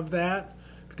of that?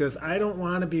 Because I don't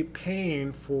want to be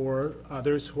paying for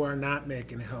others who are not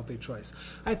making a healthy choice.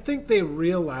 I think they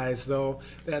realize, though,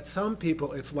 that some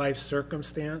people, it's life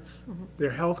circumstance. Mm-hmm.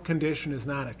 Their health condition is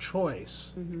not a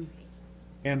choice. Mm-hmm.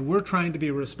 And we're trying to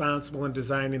be responsible in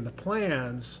designing the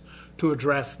plans to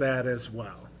address that as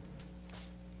well.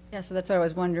 Yeah, so that's what I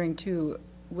was wondering, too,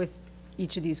 with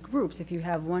each of these groups. If you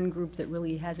have one group that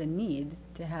really has a need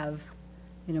to have,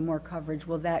 more coverage,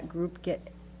 will that group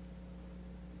get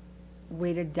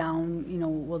weighted down?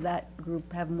 Will that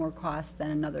group have more cost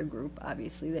than another group,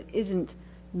 obviously, that isn't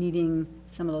needing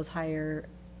some of those higher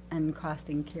end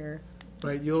costing care?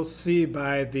 Right, you'll see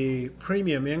by the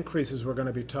premium increases we're going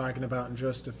to be talking about in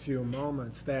just a few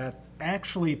moments that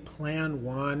actually Plan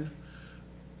 1,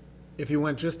 if you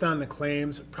went just on the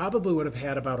claims, probably would have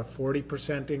had about a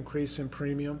 40% increase in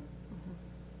premium.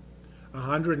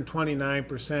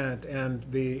 129%, and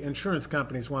the insurance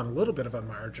companies want a little bit of a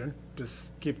margin,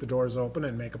 just keep the doors open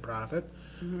and make a profit,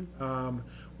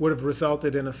 would have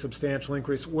resulted in a substantial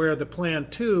increase, where the Plan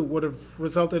 2 would have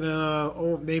resulted in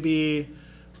a, maybe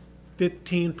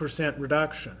 15%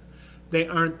 reduction. They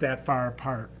aren't that far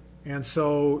apart. And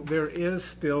so there is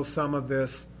still some of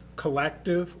this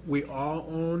collective. We all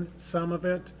own some of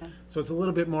it. So it's a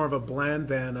little bit more of a blend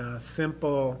than a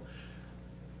simple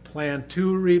Plan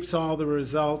 2 reaps all the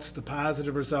results, the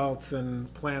positive results,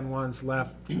 and Plan 1's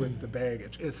left with the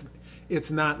baggage.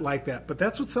 It's not like that. But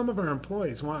that's what some of our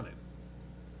employees wanted.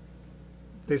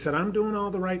 They said, I'm doing all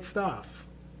the right stuff.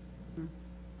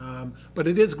 But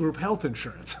it is group health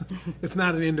insurance. It's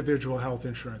not an individual health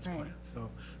insurance plan.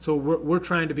 So we're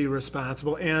trying to be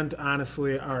responsible, and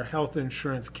honestly, our health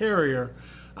insurance carrier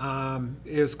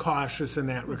is cautious in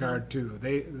that regard too.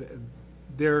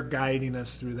 They're guiding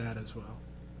us through that as well.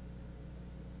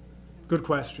 Good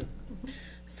question.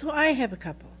 So I have a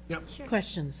couple Yep.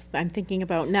 questions I'm thinking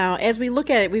about now. As we look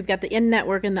at it, we've got the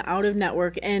in-network and the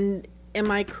out-of-network, and am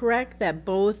I correct that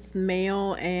both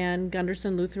Mayo and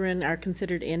Gunderson Lutheran are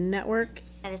considered in-network?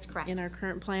 That is correct. In our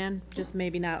current plan, just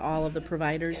maybe not all of the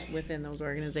providers within those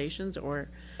organizations, or?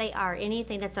 They are.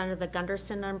 Anything that's under the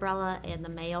Gunderson umbrella and the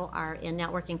Mayo are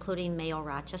in-network, including Mayo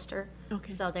Rochester.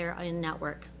 Okay. So they're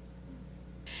in-network.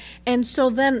 And so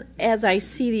then, as I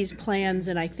see these plans,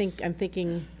 and I'm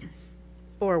thinking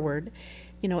forward,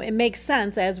 it makes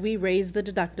sense as we raise the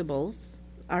deductibles,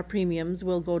 our premiums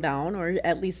will go down, or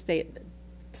at least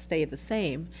stay the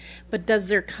same. But does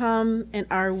there come, and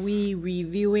are we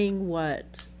reviewing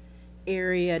what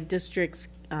area districts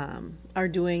are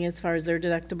doing as far as their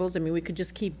deductibles? I mean, we could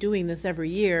just keep doing this every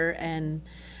year, and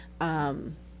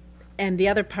the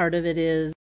other part of it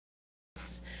is,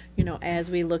 as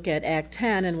we look at Act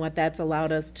 10 and what that's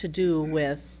allowed us to do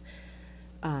with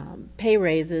pay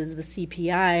raises, the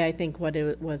CPI, I think what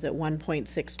it was at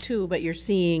 1.62, but you're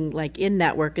seeing like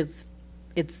in-network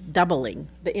it's doubling.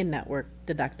 The in-network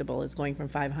deductible is going from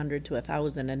 500 to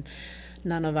 1,000, and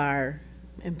none of our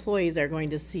employees are going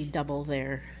to see double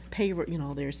their pay,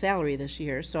 their salary this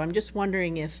year. So I'm just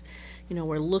wondering if,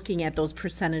 we're looking at those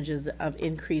percentages of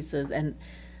increases, and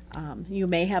You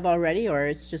may have already, or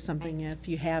it's just something, if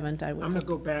you haven't, I would. I'm going to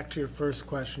go back to your first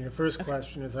question. Your first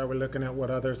question is, are we looking at what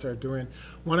others are doing?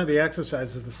 One of the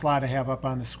exercises, the slide I have up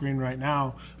on the screen right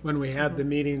now, when we had the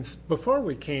meetings before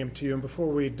we came to you and before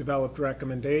we developed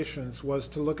recommendations, was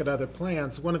to look at other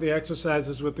plans. One of the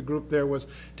exercises with the group there was,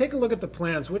 take a look at the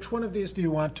plans. Which one of these do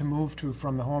you want to move to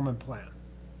from the Holmen plan?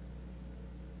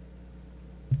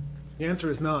 The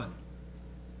answer is none.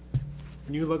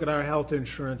 When you look at our health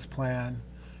insurance plan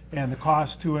and the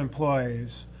cost to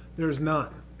employees, there's none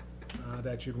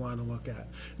that you'd want to look at.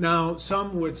 Now,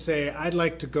 some would say, I'd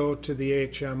like to go to the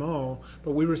HMO,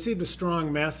 but we received a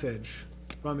strong message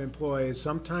from employees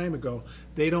some time ago.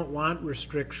 They don't want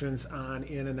restrictions on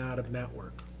in and out of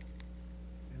network.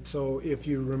 And so if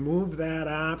you remove that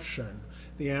option,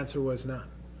 the answer was none.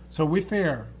 So we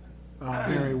fare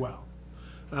very well.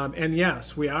 And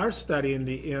yes, we are studying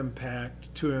the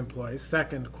impact to employees.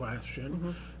 Second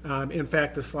question. In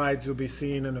fact, the slides you'll be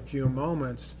seeing in a few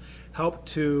moments help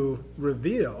to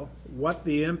reveal what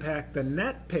the impact, the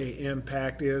net pay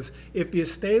impact is if you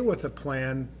stay with a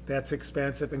plan that's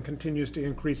expensive and continues to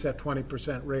increase at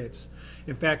 20% rates.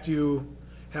 In fact, you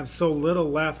have so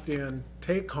little left in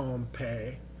take-home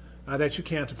pay that you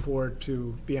can't afford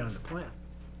to be on the plan.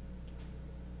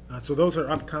 So those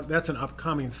are that's an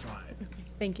upcoming slide.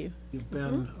 Thank you. You've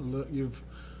been, you've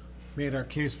made our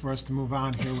case for us to move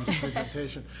on here with the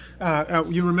presentation.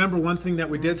 You remember one thing that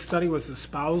we did study was the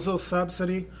spousal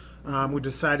subsidy. We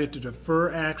decided to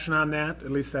defer action on that.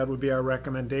 At least that would be our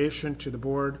recommendation to the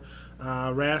board.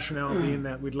 Rationale being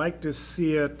that we'd like to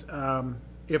see it,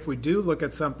 if we do look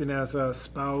at something as a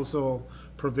spousal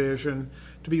provision,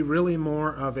 to be really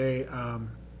more of a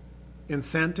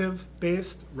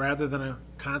incentive-based rather than a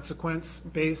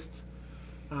consequence-based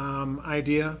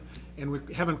idea, and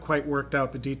we haven't quite worked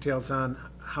out the details on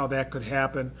how that could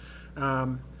happen.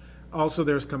 Also,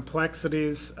 there's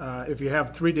complexities. If you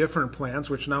have 3 different plans,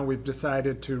 which now we've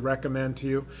decided to recommend to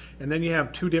you, and then you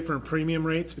have 2 different premium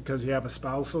rates because you have a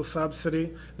spousal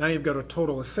subsidy, now you've got a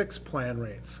total of 6 plan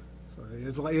rates. So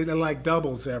it like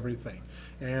doubles everything.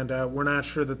 And we're not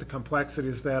sure that the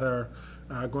complexities that are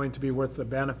going to be worth the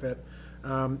benefit.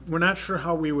 We're not sure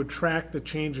how we would track the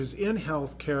changes in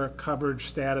health care coverage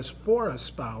status for a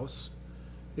spouse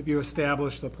if you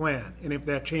establish the plan, and if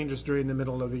that changes during the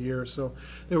middle of the year. So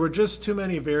there were just too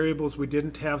many variables we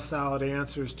didn't have solid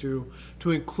answers to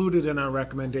include it in our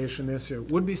recommendation this year.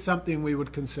 Would be something we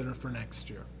would consider for next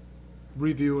year.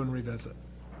 Review and revisit.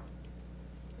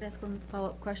 Can I ask one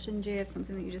follow-up question, Jay, of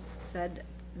something that you just said,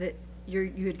 that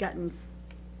you had gotten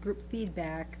group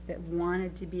feedback that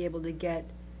wanted to be able to get,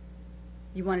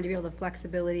 you wanted to be able to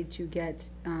flexibility to get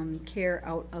care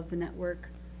out of the network.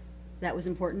 That was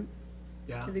important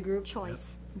to the group?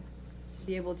 Choice. To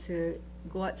be able to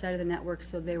go outside of the network,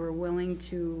 so they were willing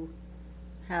to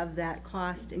have that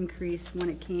cost increase when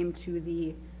it came to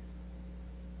the,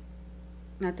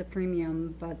 not the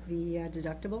premium, but the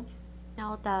deductible?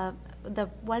 No, the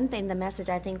one thing, the message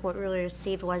I think what we really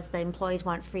received was the employees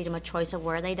want freedom of choice of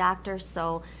where they doctor,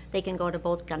 so they can go to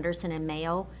both Gunderson and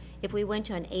Mayo. If we went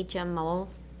to an HMO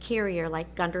carrier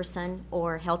like Gunderson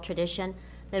or Health Tradition,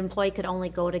 the employee could only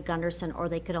go to Gunderson, or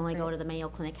they could only go to the Mayo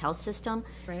Clinic Health System.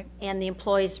 Right. And the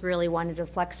employees really wanted the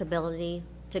flexibility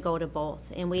to go to both.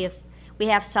 And we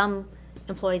have some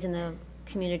employees in the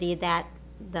community that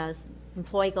the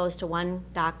employee goes to one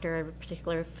doctor at a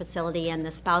particular facility and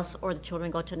the spouse or the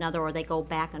children go to another, or they go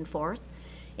back and forth.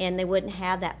 And they wouldn't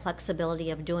have that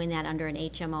flexibility of doing that under an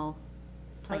HMO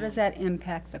plan. How does that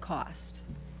impact the cost?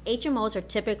 HMOs are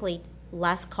typically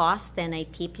less cost than a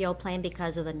PPO plan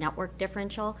because of the network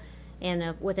differential.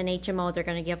 And with an HMO, they're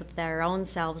going to give their own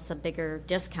selves a bigger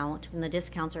discount, and the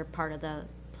discounts are part of the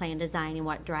plan design and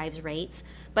what drives rates.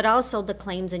 But also the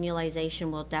claims and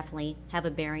utilization will definitely have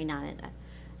a bearing on it,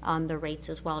 on the rates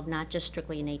as well, not just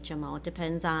strictly an HMO. It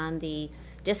depends on the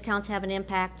discounts have an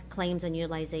impact, claims and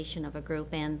utilization of a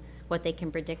group, and what they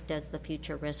can predict as the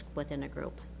future risk within a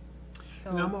group.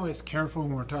 And I'm always careful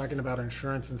when we're talking about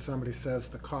insurance and somebody says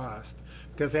the cost,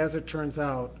 because as it turns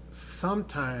out,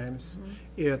 sometimes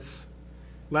it's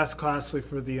less costly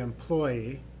for the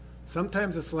employee,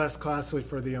 sometimes it's less costly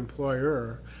for the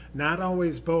employer, not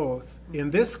always both.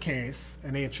 In this case,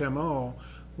 an HMO,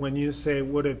 when you say,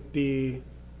 would it be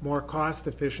more cost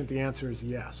efficient, the answer is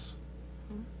yes.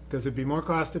 Because it'd be more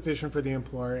cost efficient for the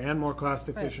employer and more cost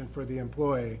efficient for the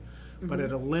employee, but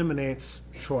it eliminates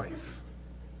choice.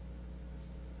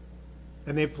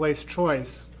 And they place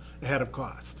choice ahead of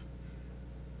cost.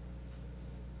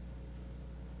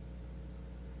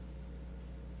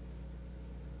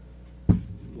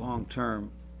 Long term,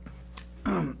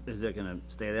 is it gonna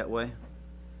stay that way?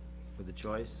 with the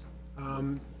choice?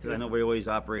 Because I know we're always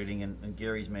operating, and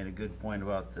Gary's made a good point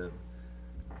about the,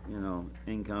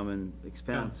 income and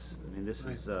expense. I mean, this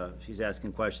is, she's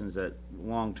asking questions that,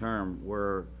 long-term,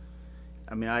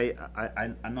 I'm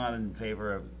not in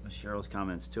favor of Cheryl's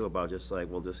comments, too, about just like,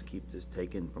 we'll just keep just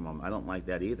taking from them. I don't like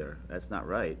that either. That's not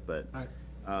right, but,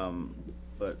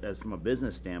 but as from a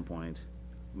business standpoint,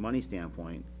 money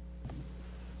standpoint,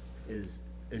 is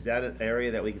that an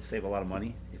area that we could save a lot of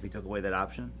money if we took away that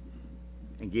option?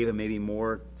 And gave them maybe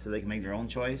more so they can make their own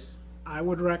choice? I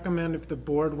would recommend if the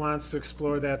board wants to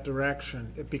explore that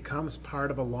direction, it becomes part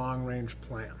of a long-range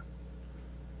plan.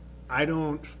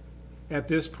 At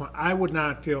this point, I would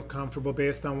not feel comfortable,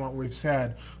 based on what we've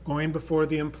said, going before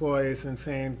the employees and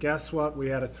saying, guess what, we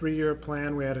had a 3-year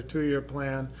plan, we had a 2-year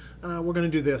plan, we're gonna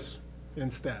do this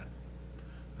instead.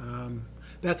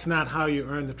 That's not how you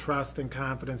earn the trust and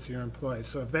confidence of your employees.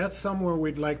 So if that's somewhere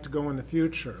we'd like to go in the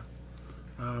future,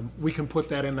 we can put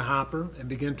that in the hopper and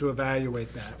begin to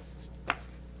evaluate that.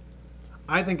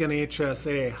 I think an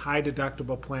HSA high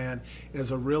deductible plan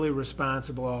is a really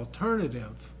responsible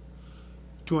alternative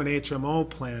to an HMO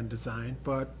plan design,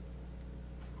 but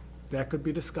that could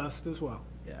be discussed as well.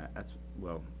 Yeah,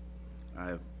 I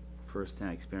have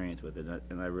first-hand experience with it,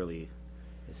 and I really,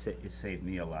 it saved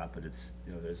me a lot, but it's,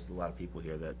 there's a lot of people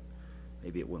here that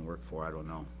maybe it wouldn't work for, I don't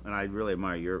know. And I really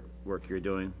admire your work you're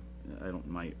doing. I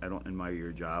don't admire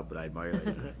your job, but I admire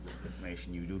the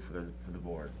information you do for the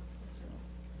board.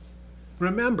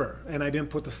 Remember, and I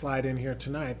didn't put the slide in here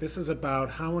tonight, this is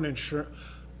about how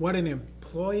what an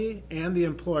employee and the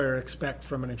employer expect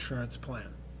from an insurance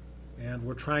plan. And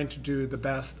we're trying to do the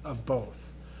best of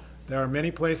both. There are many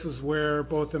places where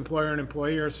both employer and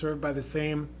employee are served by the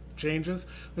same changes.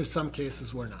 There's some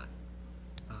cases where not.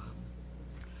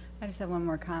 I just have one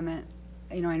more comment.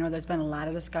 I know there's been a lot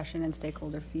of discussion and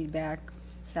stakeholder feedback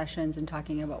sessions and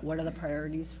talking about what are the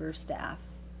priorities for staff.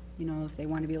 If they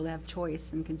want to be able to have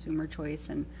choice and consumer choice,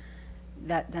 and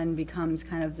that then becomes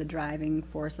kind of the driving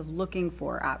force of looking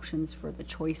for options for the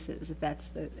choices, if that's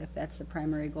the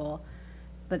primary goal.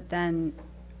 But then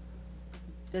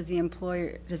does the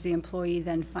employee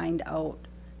then find out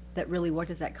that really what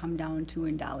does that come down to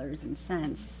in dollars and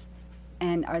cents?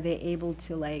 And are they able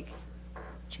to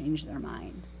change their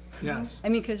mind? Yes. I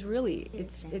mean, because really,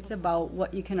 it's about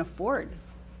what you can afford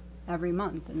every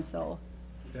month, and so.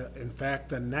 In fact,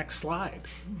 the next slide,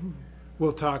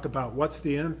 we'll talk about what's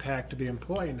the impact to the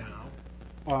employee now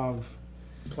of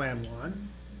Plan 1,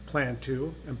 Plan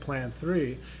 2, and Plan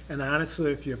 3. And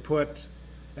honestly, if you put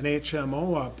an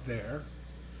HMO up there,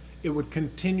 it would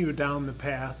continue down the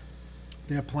path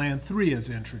that Plan 3 is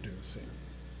introducing.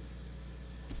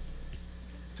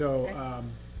 So,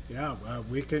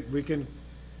 we can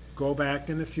go back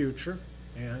in the future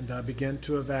and begin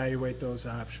to evaluate those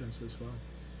options as well.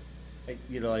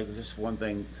 Just one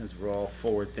thing, since we're all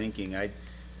forward-thinking,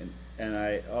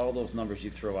 all those numbers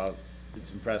you throw out,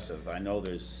 it's impressive. I know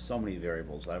there's so many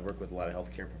variables. I work with a lot of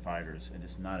healthcare providers, and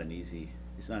it's not an easy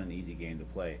game to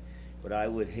play. But I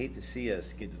would hate to see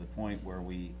us get to the point where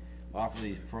we offer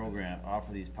these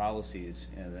policies,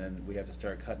 and then we have to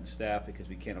start cutting staff because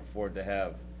we can't afford to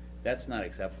have. That's not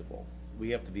acceptable. We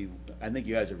have to be. I think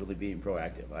you guys are really being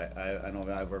proactive. I know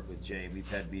I've worked with Jay. We've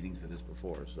had meetings for this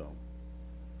before, so.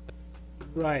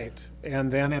 Right,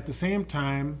 and then at the same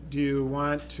time, do you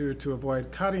want to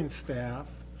avoid cutting staff,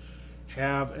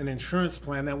 have an insurance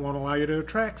plan that won't allow you to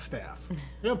attract staff?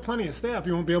 You have plenty of staff,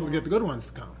 you won't be able to get the good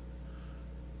ones to come.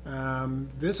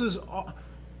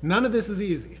 None of this is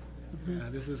easy.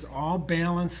 This is all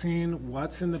balancing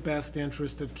what's in the best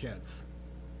interest of kids.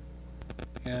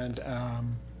 And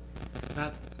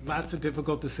lots of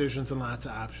difficult decisions and lots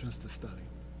of options to study.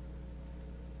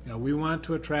 We want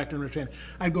to attract and retain.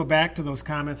 I'd go back to those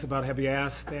comments about have you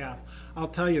asked staff. I'll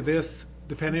tell you this,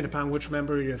 depending upon which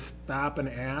member you stop and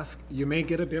ask, you may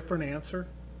get a different answer.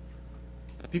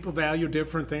 People value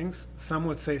different things. Some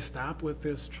would say stop with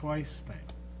this choice thing.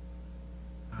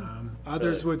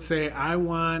 Others would say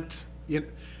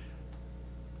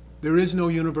there is no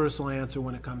universal answer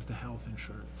when it comes to health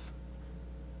insurance.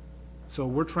 So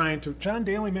we're trying to, John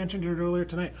Daly mentioned it earlier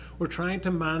tonight, we're trying to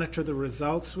monitor the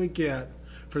results we get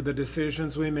for the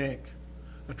decisions we make,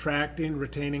 attracting,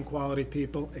 retaining quality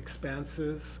people,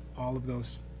 expenses, all of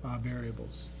those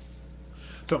variables.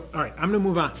 So, all right, I'm going to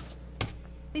move on.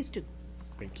 Please do.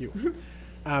 Thank you.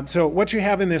 So what you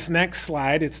have in this next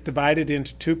slide, it's divided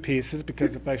into two pieces,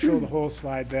 because if I show the whole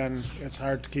slide, then it's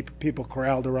hard to keep people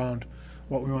corralled around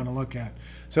what we want to look at.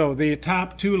 So the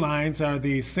top two lines are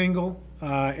the single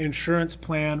insurance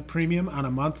plan premium on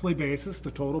a monthly basis,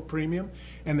 the total premium,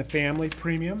 and the family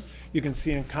premium. You can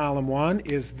see in column 1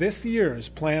 is this year's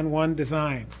Plan 1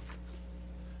 design.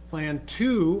 Plan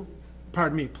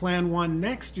 1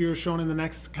 next year shown in the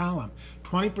next column,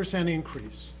 20%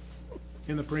 increase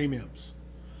in the premiums.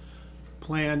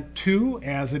 Plan 2,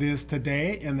 as it is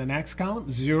today, in the next column,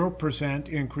 0%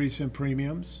 increase in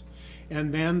premiums.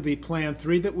 And then the Plan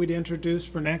 3 that we'd introduced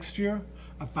for next year,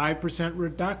 a 5%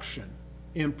 reduction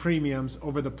in premiums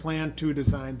over the Plan 2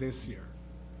 design this year.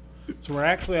 So we're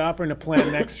actually offering a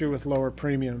plan next year with lower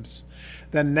premiums.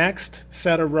 The next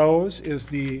set of rows is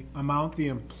the amount the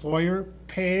employer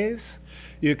pays.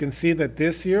 You can see that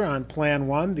this year on Plan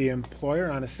 1, the employer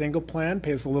on a single plan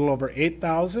pays a little over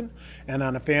 $8,000, and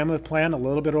on a family plan, a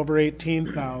little bit over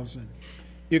 $18,000.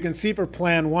 You can see for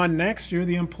Plan 1 next year,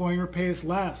 the employer pays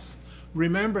less.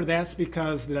 Remember, that's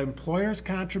because the employer's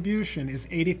contribution is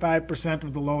 85%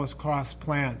 of the lowest cost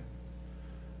plan.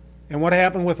 And what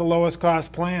happened with the lowest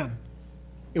cost plan?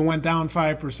 It went down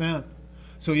 5%.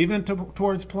 So even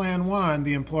towards Plan 1,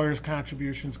 the employer's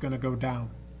contribution is going to go down.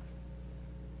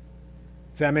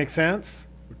 Does that make sense?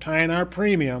 We're tying our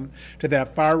premium to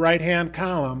that far right-hand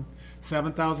column,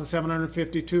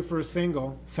 $7,752 for a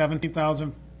single,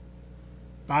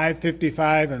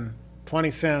 $17,555 and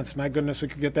 20 cents. My goodness, we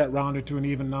could get that rounded to an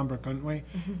even number, couldn't we?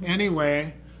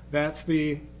 Anyway, that's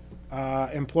the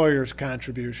employer's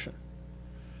contribution.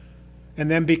 And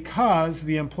then because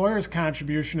the employer's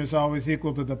contribution is always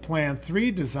equal to the Plan 3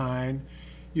 design,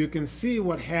 you can see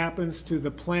what happens to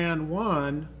the Plan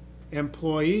 1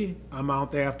 employee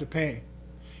amount they have to pay.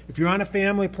 If you're on a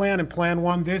family plan in Plan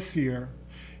 1 this year,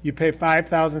 you pay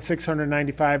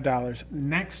 $5,695.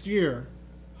 Next year,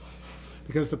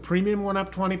 because the premium went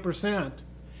up 20%,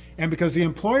 and because the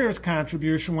employer's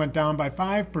contribution went down by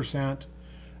 5%,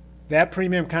 that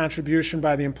premium contribution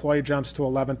by the employee jumps to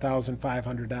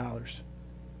 $11,500.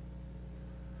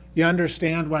 You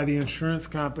understand why the insurance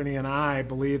company and I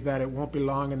believe that it won't be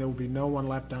long and there will be no one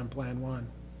left on Plan 1.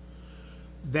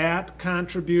 That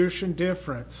contribution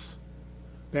difference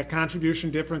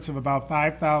of about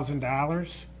 $5,000,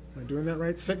 am I doing that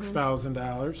right?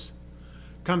 $6,000,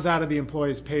 comes out of the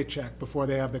employee's paycheck before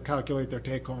they have to calculate their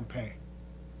take-home pay.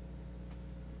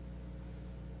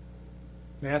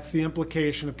 That's the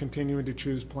implication of continuing to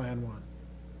choose Plan 1.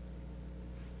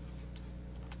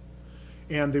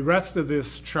 And the rest of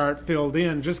this chart filled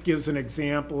in just gives an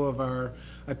example of a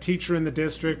teacher in the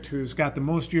district who's got the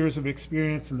most years of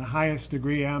experience and the highest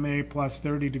degree, MA plus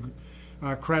 30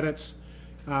 credits,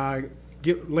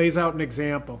 lays out an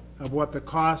example of what the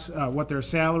cost, what their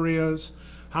salary is,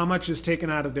 how much is taken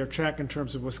out of their check in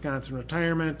terms of Wisconsin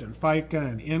retirement and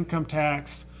FICA and income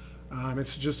tax.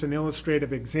 It's just an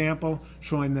illustrative example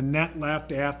showing the net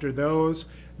left after those,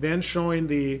 then showing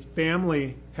the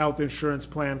family health insurance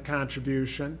plan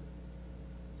contribution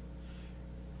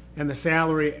and the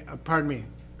salary,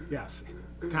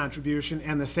 contribution,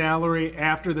 and the salary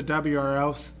after the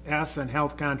WRS and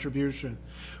health contribution.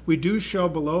 We do show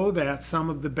below that some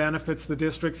of the benefits the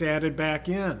district's added back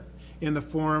in the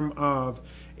form of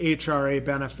HRA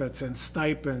benefits and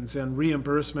stipends and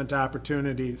reimbursement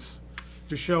opportunities,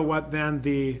 to show what then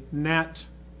the net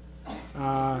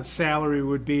salary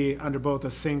would be under both a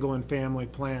single and family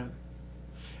plan.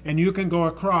 And you can go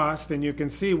across and you can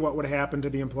see what would happen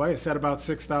to the employee. I said about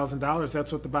 $6,000.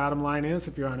 That's what the bottom line is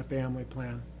if you're on a family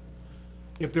plan.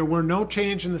 If there were no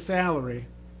change in the salary, it'd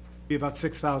be about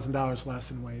 $6,000 less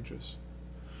in wages.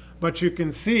 But you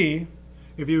can see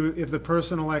if the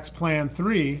person elects Plan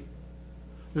 3,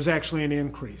 there's actually an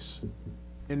increase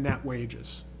in net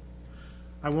wages.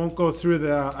 I won't go through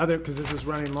the other, because this is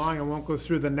running long, I won't go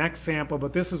through the next sample,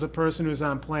 but this is a person who's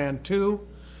on Plan 2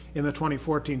 in the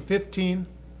 2014-15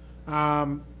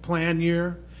 plan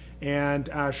year, and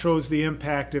shows the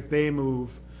impact if they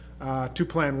move to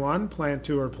Plan 1, Plan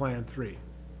 2, or Plan 3.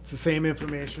 It's the same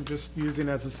information, just using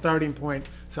as a starting point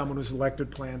someone who's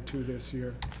elected Plan 2 this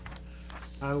year.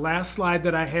 Last slide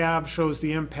that I have shows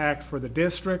the impact for the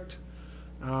district,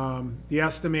 the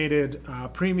estimated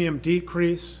premium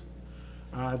decrease,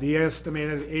 the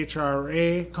estimated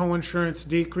HRA coinsurance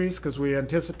decrease, because we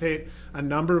anticipate a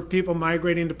number of people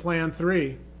migrating to Plan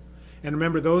 3. And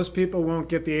remember, those people won't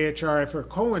get the HRA for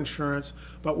coinsurance,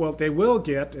 but what they will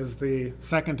get is the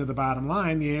second to the bottom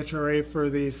line, the HRA for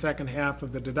the second half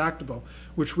of the deductible,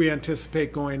 which we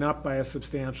anticipate going up by a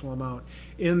substantial amount.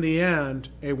 In the end,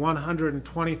 a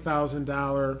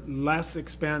 $120,000 less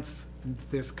expense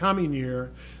this coming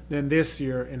year than this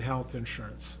year in health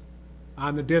insurance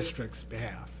on the district's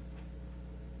behalf.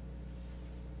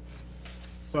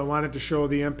 I wanted to show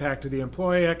the impact to the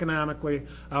employee economically.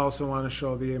 I also want to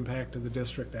show the impact to the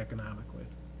district economically.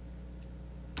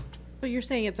 So you're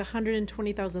saying it's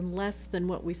 120,000 less than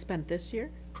what we spent this year?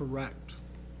 Correct.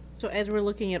 So as we're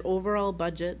looking at overall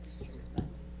budgets,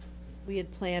 we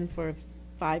had planned for a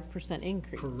 5%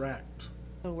 increase. Correct.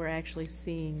 So we're actually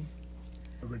seeing,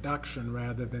 A reduction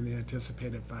rather than the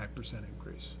anticipated 5%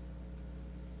 increase.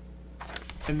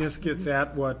 And this gets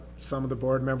at what some of the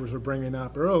board members were bringing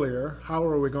up earlier. How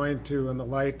are we going to, in the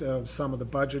light of some of the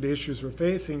budget issues we're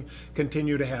facing,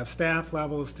 continue to have staff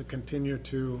levels, to continue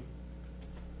to,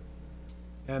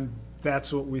 and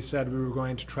that's what we said we were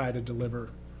going to try to deliver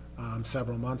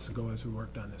several months ago as we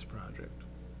worked on this project.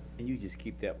 And you just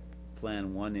keep that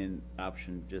Plan 1 in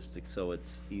option just so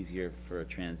it's easier for a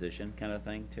transition kind of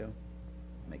thing too?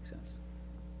 Makes sense.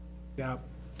 Yeah,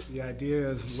 the idea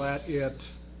is let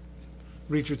it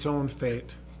reach its own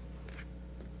fate.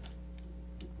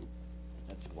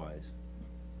 That's wise.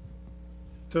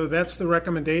 So that's the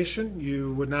recommendation.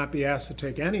 You would not be asked to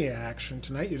take any action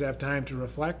tonight. You'd have time to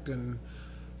reflect and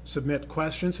submit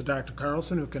questions to Dr.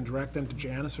 Carlson, who can direct them to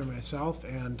Janice or myself,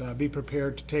 and be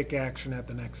prepared to take action at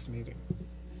the next meeting.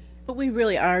 but we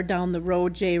really are down the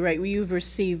road, Jay, right? You've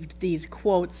received these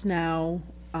quotes now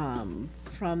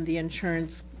from the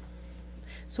insurance.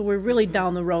 So we're really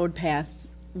down the road past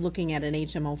looking at an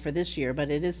HMO for this year, but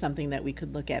it is something that we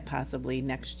could look at possibly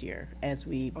next year as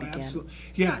we begin. Absolutely.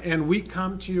 Yeah, and we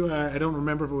come to you, I don't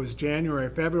remember if it was January or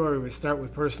February, we start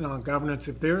with personnel and governance.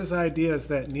 If there's ideas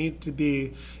that need to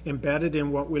be embedded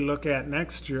in what we look at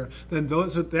next year, then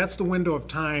that's the window of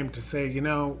time to say, you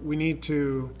know, we need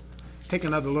to take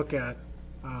another look at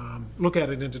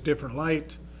it in a different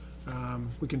light.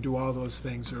 We can do all those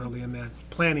things early in that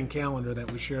planning calendar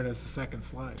that we shared as the second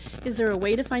slide. Is there a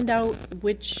way to find out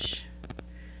which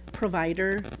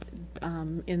provider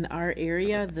in our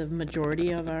area, the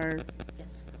majority of our,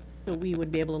 Yes. so we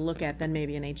would be able to look at then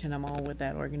maybe an HMO with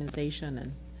that organization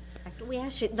and, We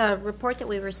actually, the report that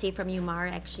we received from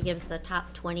UMAR actually gives the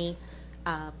top 20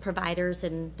 providers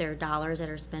and their dollars that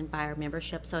are spent by our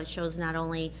membership. So it shows not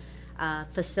only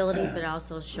facilities, but it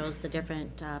also shows the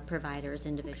different providers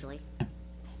individually.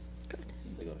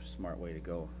 Seems like a smart way to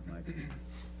go, in my opinion.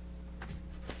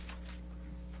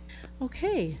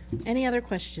 okay. Any other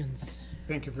questions?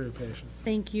 Thank you for your patience.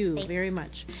 Thank you Thanks. very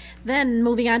much. Then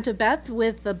moving on to Beth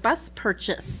with the bus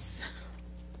purchase.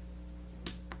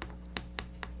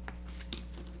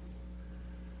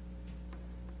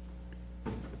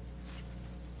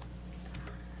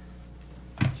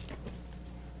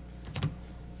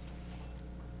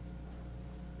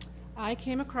 I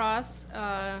came across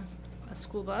a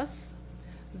school bus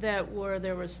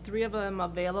there was 3 of them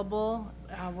available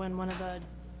when one of the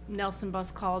Nelson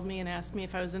bus called me and asked me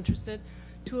if I was interested.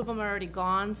 2 of them are already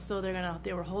gone, so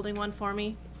they were holding one for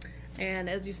me. And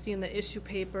as you see in the issue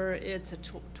paper, it's a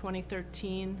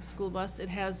 2013 school bus. It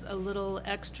has a little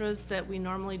extras that we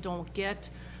normally don't get,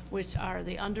 which are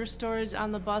the understorage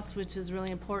on the bus, which is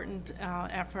really important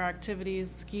for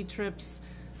activities, ski trips,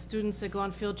 students that go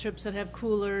on field trips that have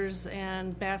coolers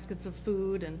and baskets of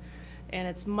food, and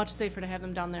it's much safer to have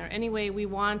them down there. Anyway, we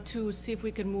want to see if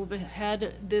we can move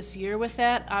ahead this year with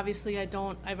that. Obviously,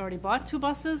 I've already bought 2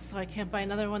 buses, so I can't buy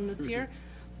another one this year,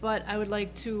 but I would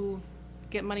like to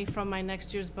get money from my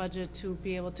next year's budget to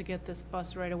be able to get this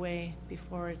bus right away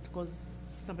before it goes,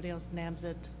 somebody else nabs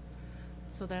it.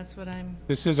 So that's what I'm,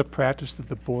 This is a practice that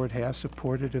the board has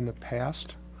supported in the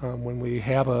past. When we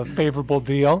have a favorable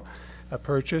deal, a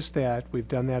purchase, that we've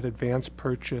done that advance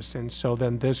purchase, and so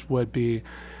then this would be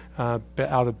out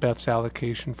of Beth's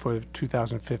allocation for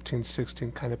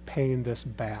 2015-16, kind of paying this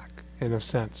back in a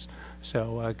sense.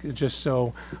 So just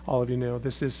so all of you know,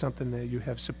 this is something that you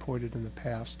have supported in the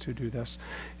past to do this.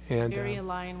 And very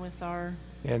aligned with our.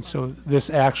 and so this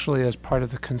actually is part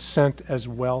of the consent as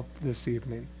well this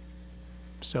evening.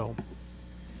 So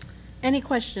Any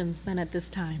questions then at this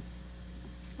time?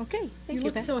 Okay, You thank you,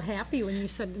 looked Beth. so happy when you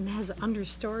said it has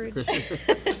understorage.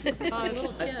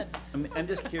 Little kid. I'm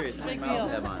just curious, how many Big miles deal.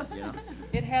 it have on it, you know?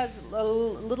 It has a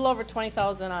little over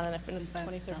 20,000 on it, and it's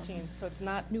 2013, so it's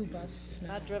not New bus.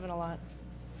 not driven a lot.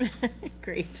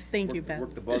 Great, thank you, Beth.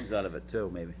 Work the bugs out of it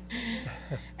too, maybe.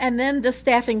 And then the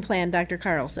staffing plan, Dr.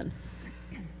 Carlson.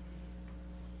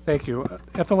 thank you.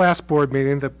 At the last board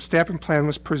meeting, the staffing plan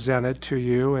was presented to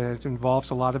you, and it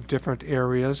involves a lot of different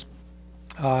areas.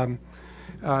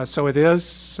 So it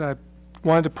is, I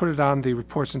wanted to put it on the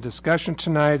reports and discussion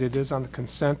tonight. It is on the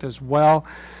consent as well.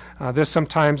 This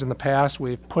sometimes in the past,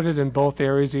 we've put it in both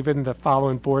areas, even the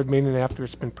following board meeting after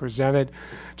it's been presented,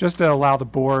 just to allow the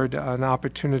board an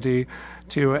opportunity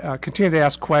to continue to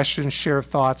ask questions, share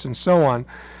thoughts, and so on.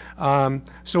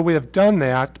 So we have done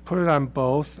that, put it on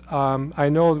both. I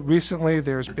know recently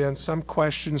there's been some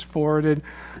questions forwarded,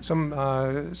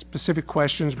 some specific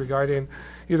questions regarding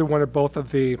either one or both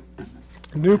of the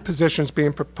new positions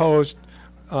being proposed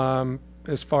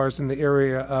as far as in the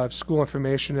area of school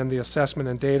information and the assessment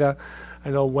and data. I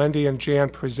know Wendy and Jan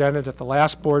presented at the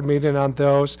last board meeting on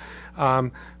those.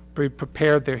 Be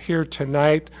prepared, they're here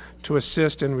tonight to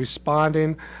assist in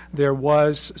responding. There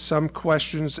was some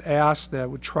questions asked that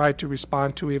would try to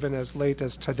respond to even as late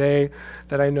as today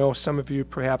that I know some of you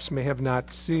perhaps may have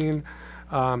not seen.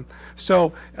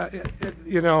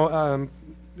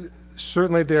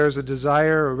 Certainly there's a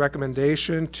desire or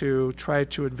recommendation to try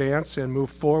to advance and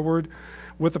move forward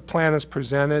with the plan as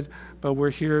presented, but we're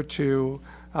here to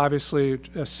obviously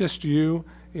assist you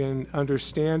in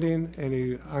understanding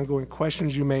any ongoing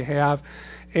questions you may have.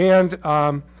 And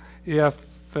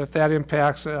if that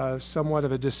impacts somewhat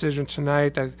of a decision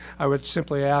tonight, I would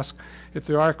simply ask if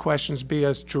there are questions, be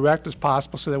as direct as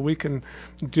possible so that we can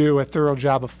do a thorough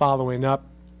job of following up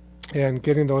and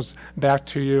getting those back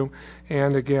to you.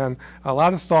 And again, a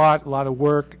lot of thought, a lot of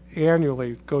work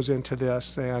annually goes into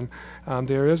this, and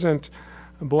there isn't,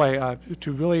 boy,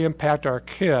 to really impact our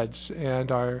kids and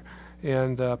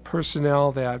the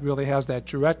personnel that really has that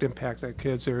direct impact on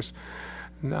kids, there's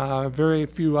very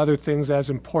few other things as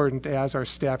important as our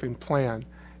staffing plan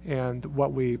and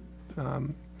what we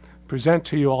present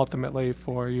to you ultimately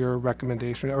for your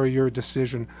recommendation or your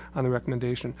decision on the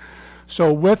recommendation.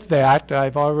 So with that,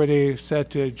 I've already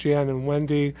said to Jan and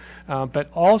Wendy, but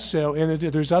also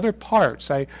there's other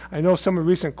parts. I know some of the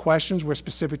recent questions were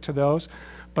specific to those,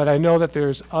 but I know that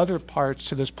there's other parts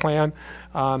to this plan.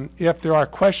 If there are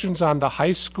questions on the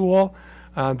high school,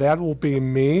 that will be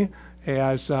me,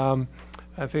 as I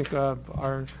think I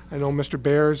know Mr.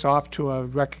 Bear's off to a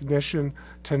recognition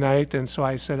tonight, and so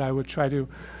I said I would try to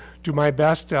do my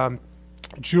best.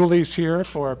 Julie's here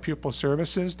for our pupil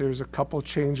services. There's a couple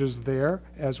changes there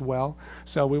as well.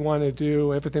 So we want to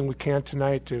do everything we can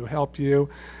tonight to help you.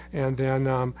 And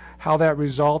then how that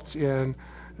results in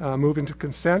moving to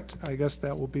consent, I guess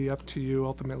that will be up to you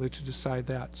ultimately to decide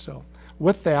that. So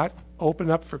with that, open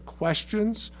up for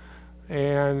questions.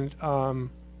 And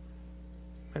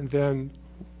then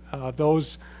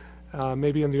those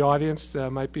maybe in the audience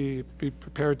might be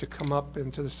prepared to come up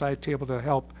into the side table to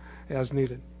help as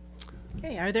needed.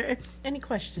 Okay, are there any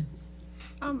questions?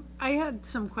 I had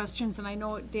some questions, and I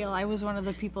know, Dale, I was one of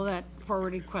the people that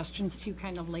forwarded questions to you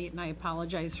kind of late, and I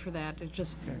apologize for that. It's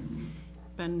just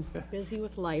been busy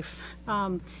with life.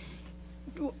 Some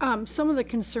of the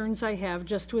concerns I have,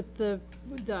 just with the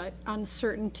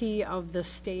uncertainty of the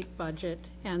state budget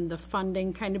and the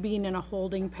funding kind of being in a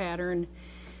holding pattern,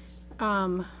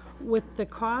 with the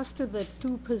cost of the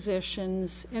two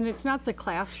positions, and it's not the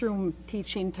classroom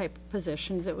teaching type of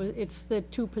positions, it's the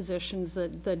two positions,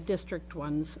 the district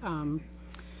ones.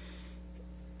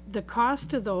 The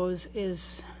cost of those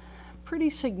is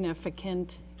pretty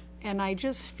significant, and I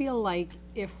just feel like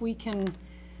if we can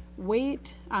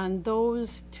wait on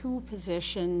those two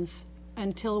positions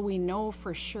until we know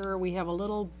for sure, we have a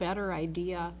little better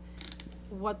idea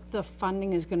what the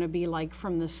funding is going to be like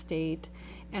from the state.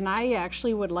 And I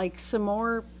actually would like some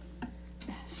more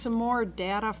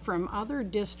data from other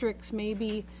districts,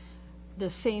 maybe the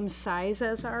same size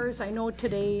as ours. I know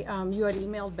today you had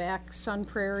emailed back Sun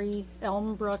Prairie,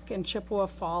 Elmbrook, and Chippewa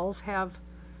Falls have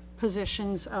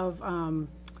positions of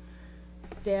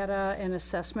data and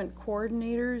assessment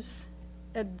coordinators.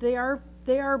 They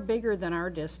are bigger than our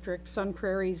district. Sun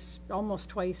Prairie's almost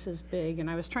twice as big, and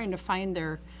I was trying to find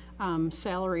their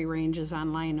salary ranges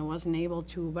online and wasn't able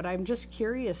to, but I'm just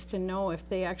curious to know if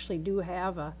they actually do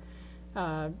have a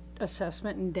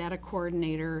assessment and data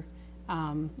coordinator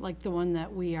like the one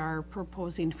that we are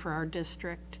proposing for our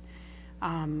district.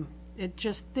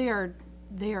 They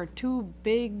are two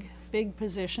big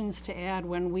positions to add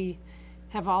when we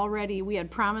had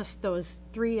promised those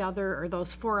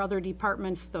four other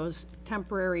departments those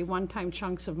temporary one-time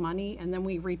chunks of money, and then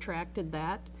we retracted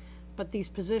that. But these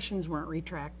positions weren't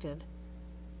retracted.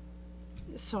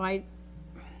 So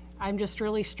I'm just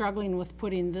really struggling with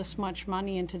putting this much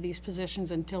money into these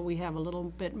positions until we have a little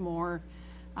bit more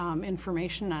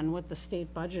information on what the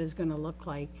state budget is going to look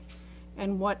like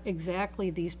and what exactly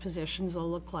these positions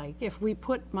will look like. If we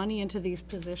put money into these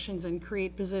positions and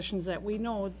create positions that we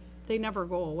know they never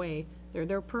go away, they're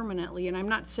there permanently, and I'm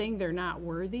not saying they're not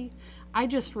worthy. I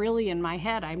just really, in my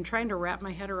head, I'm trying to wrap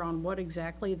my head around what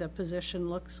exactly the position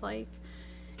looks like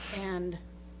and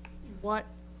what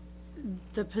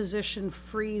the position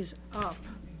frees up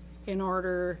in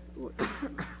order,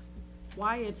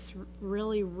 why it's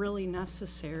really, really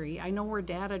necessary. I know we're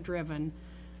data driven,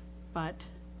 but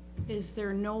is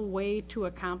there no way to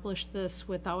accomplish this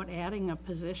without adding a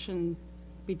position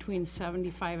between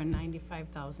 $75,000 and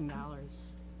 $95,000?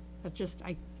 That just,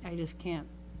 I just can't,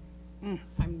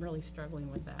 I'm really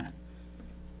struggling with that.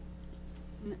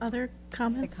 Other A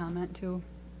comments? comment too.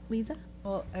 Lisa?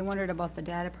 Well, I wondered about the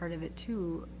data part of it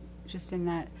too, just in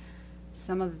that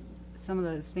some of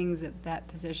the things that that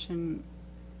position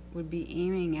would be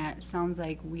aiming at, sounds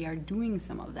like we are doing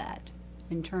some of that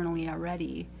internally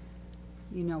already.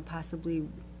 You know, possibly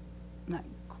not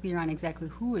clear on exactly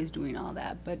who is doing all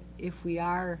that, but if we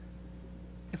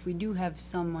do have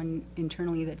someone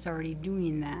internally that's already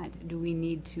doing that, do we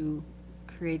need to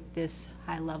create this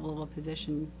high level of a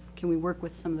position? Can we work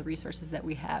with some of the resources that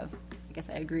we have? I guess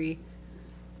I agree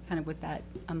kind of with that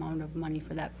amount of money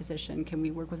for that position. Can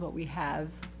we work with what we have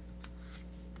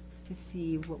to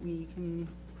see what we can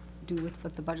do with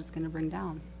what the budget's going to bring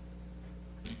down?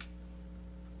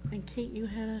 And Kate, you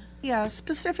had a... Yeah, a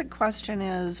specific question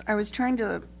is, I was trying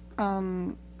to,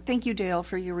 thank you, Dale,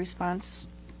 for your response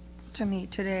to me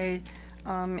today,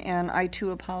 and I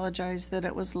too apologize that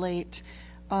it was late.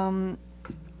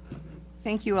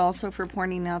 Thank you also for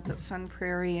pointing out that Sun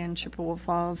Prairie and Chippewa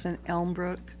Falls and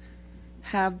Elmbrook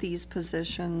have these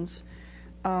positions.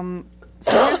 So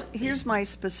here's my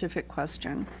specific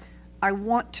question. I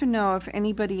want to know if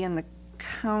anybody in the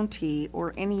county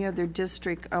or any other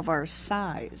district of our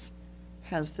size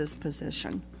has this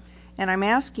position. And I'm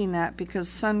asking that because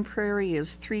Sun Prairie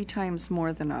is 3 times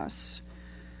more than us.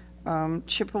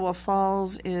 Chippewa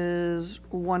Falls is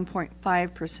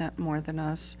 1.5% more than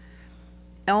us.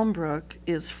 Elmbrook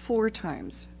is 4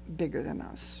 times bigger than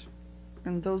us.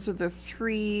 And those are the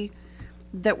 3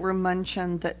 that were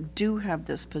mentioned that do have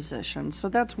this position. So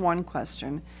that's one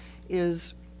question,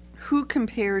 is who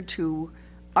compared to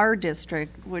our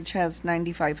district, which has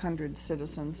 9,500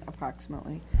 citizens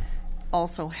approximately,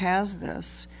 also has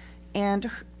this?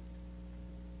 And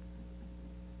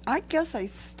I guess I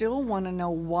still want to know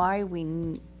why we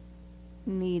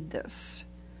need this.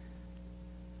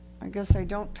 I guess I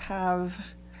don't have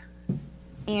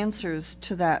answers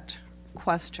to that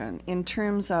question in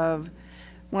terms of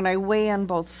when I weigh on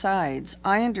both sides.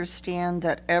 I understand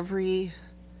that every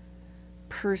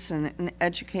person in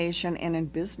education and in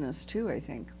business too, I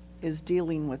think, is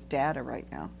dealing with data right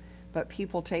now. But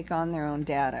people take on their own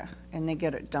data and they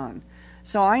get it done.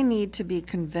 So I need to be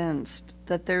convinced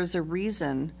that there's a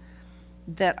reason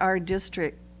that our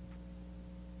district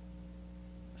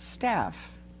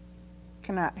staff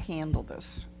cannot handle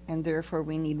this, and therefore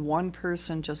we need one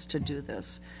person just to do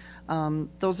this.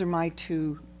 Those are my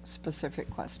 2 specific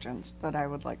questions that I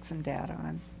would like some data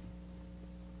on.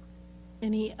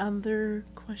 Any other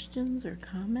questions or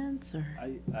comments, or?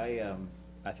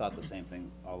 I thought the same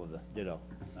thing, all of the ditto.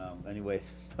 Anyway,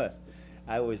 but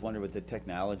I always wonder with the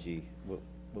technology, what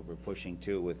we're pushing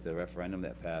to with the referendum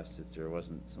that passed, if there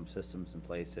wasn't some systems in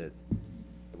place that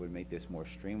would make this more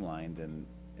streamlined, and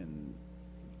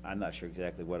I'm not sure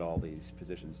exactly what all these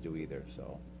positions do either,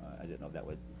 so I didn't know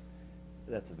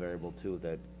that's a variable too,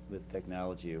 that with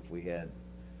technology, if we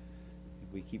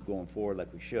keep going forward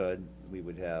like we should, we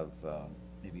would have,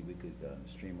 maybe we could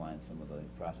streamline some of the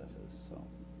processes, so,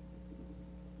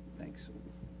 thanks.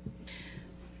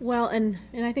 Well, and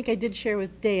I think I did share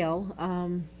with Dale,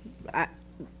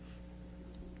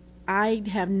 I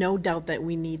have no doubt that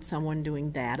we need someone doing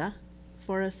data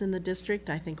for us in the district.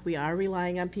 I think we are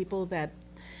relying on people that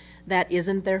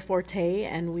isn't their forte,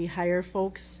 and we hire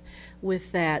folks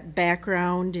with that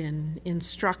background in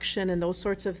instruction and those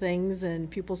sorts of things and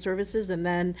pupil services, and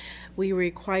then we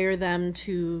require them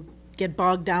to get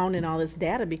bogged down in all this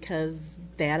data because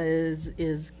data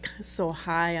is so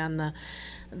high on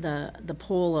the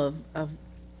pole of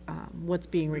what's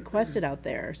being requested out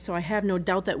there. So I have no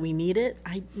doubt that we need it.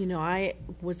 I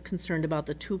was concerned about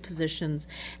the 2 positions,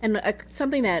 and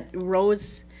something that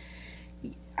Rose,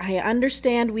 I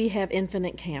understand we have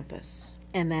Infinite Campus,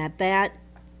 and that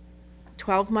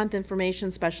 12-month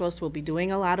information specialist will be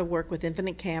doing a lot of work with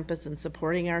Infinite Campus and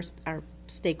supporting our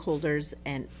stakeholders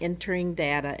and entering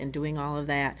data and doing all of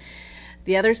that.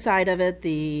 The other side of it,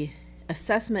 the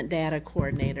assessment data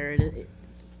coordinator,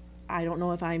 I don't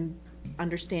know if I'm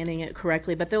understanding it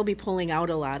correctly, but they'll be pulling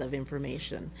out a lot of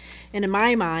information. And in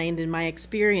my mind, in my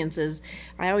experiences,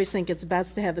 I always think it's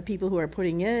best to have the people who are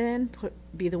putting it in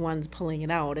be the ones pulling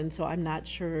it out. And so I'm not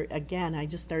sure, again, I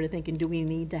just started thinking, do we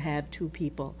need to have 2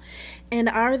 people? And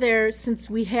are there, since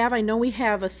I know we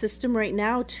have a system right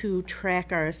now to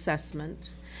track our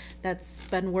assessment that's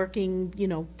been working,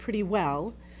 pretty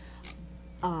well.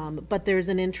 But there's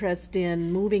an interest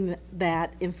in moving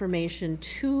that information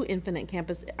to Infinite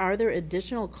Campus. Are there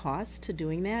additional costs to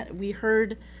doing that? We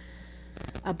heard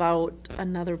about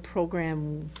another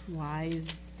program, Wise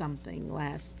something,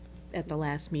 at the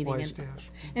last meeting. Wise And- Dash.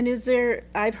 And is there,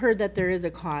 I've heard that there is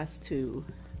a cost to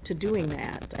doing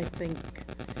that, I think.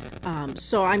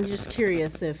 So I'm just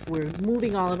curious if we're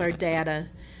moving all of our data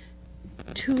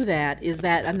to that, is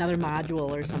that another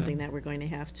module or something that we're going to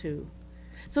have to?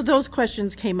 So those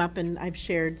questions came up, and I've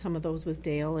shared some of those with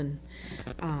Dale, and,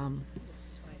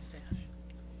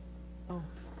 oh,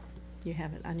 you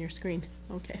have it on your screen,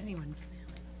 okay. Anyone?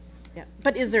 Yeah,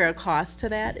 but is there a cost to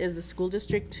that? Is the school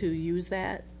district to use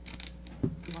that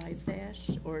Wise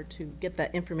Dash, or to get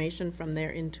that information from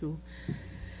there into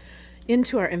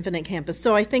our Infinite Campus?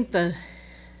 So I think that's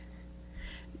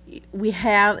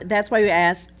why we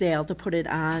asked Dale to put it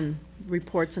on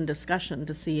reports and discussion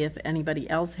to see if anybody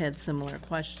else had similar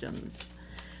questions.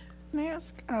 Can I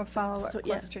ask a follow-up So,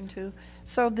 yes. question too?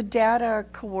 So the data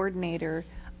coordinator,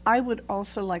 I would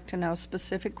also like to know,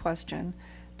 specific question,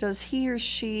 does he or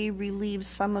she relieve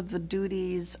some of the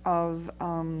duties of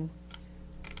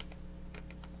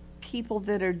people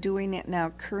that are doing it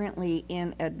now currently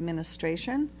in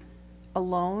administration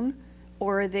alone?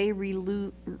 Or are they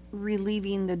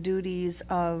relieving the duties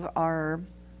of our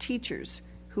teachers,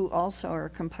 who also are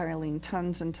compiling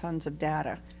tons and tons of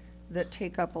data that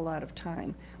take up a lot of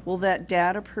time? Will that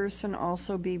data person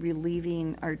also be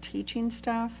relieving our teaching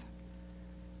staff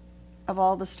of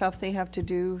all the stuff they have to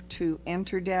do to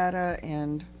enter data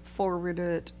and forward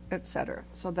it, et cetera?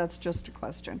 So that's just a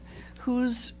question.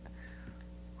 Whose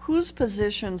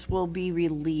positions will be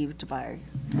relieved by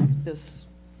this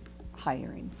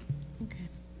hiring?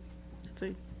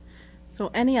 Okay.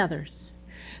 So any others?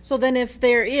 So then if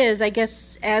there is, I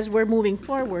guess, as we're moving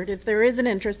forward, if there is an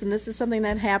interest, and this is something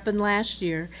that happened last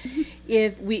year,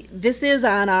 this is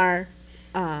on our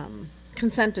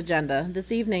consent agenda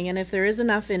this evening, and if there is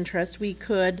enough interest, we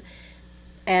could,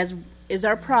 as is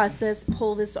our process,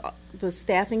 pull the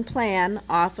staffing plan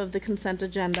off of the consent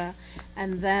agenda,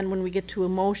 and then when we get to a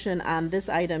motion on this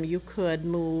item, you could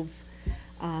move,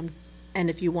 and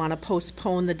if you want to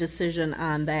postpone the decision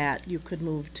on that, you could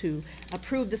move to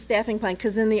approve the staffing plan.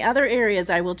 Because in the other areas,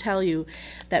 I will tell you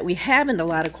that we haven't a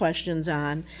lot of questions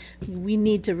on, we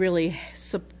need to really,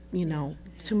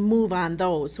 to move on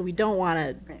those. So we don't want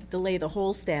to delay the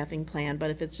whole staffing plan, but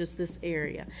if it's just this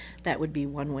area, that would be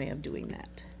one way of doing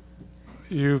that.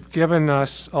 You've given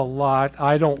us a lot.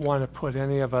 I don't want to put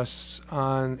any of us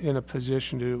in a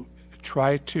position to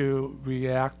try to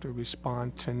react or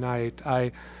respond tonight.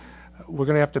 We're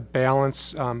going to have to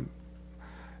balance.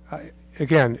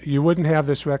 Again, you wouldn't have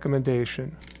this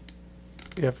recommendation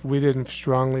if we didn't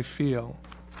strongly feel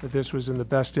that this was in the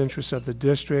best interest of the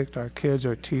district, our kids,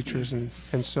 our teachers, and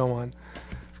so on.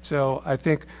 So I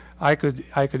think I could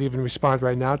even respond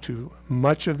right now to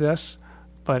much of this,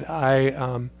 but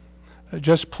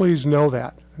just please know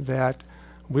that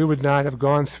we would not have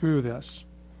gone through this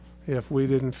if we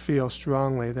didn't feel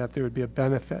strongly that there would be a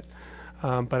benefit.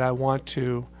 But I want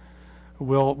to.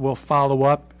 We'll follow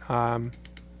up.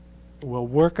 We'll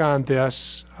work on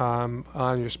this,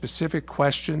 on your specific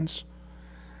questions,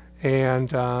 and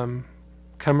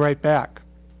come right back.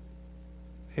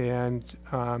 And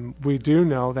we do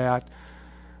know that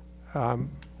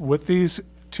with these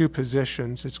two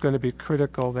positions, it's going to be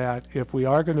critical that if we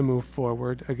are going to move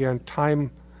forward, again,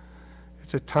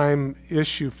 it's a time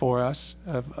issue for us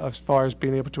as far as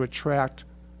being able to attract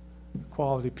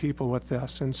quality people with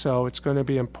this. And so it's going to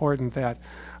be important that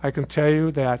I can tell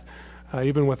you that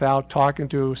even without talking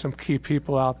to some key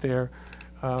people out there,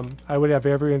 I would have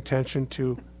every intention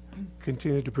to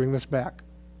continue to bring this back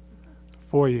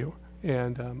for you.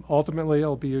 And ultimately,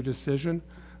 it'll be your decision.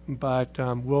 But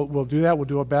we'll do that. We'll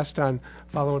do our best on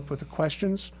following up with the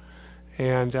questions.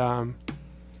 And I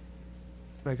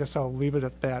guess I'll leave it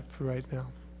at that for right now.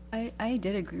 I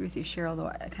did agree with you, Cheryl, though.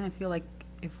 I kind of feel like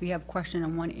if we have question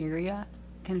in one area,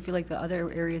 I kind of feel like the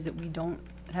other areas that we don't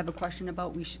have a question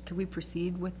about, could we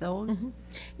proceed with those? Mm-hmm.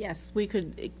 Yes, we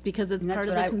could, because it's And that's part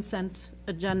of what the I- consent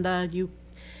agenda. You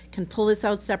can pull this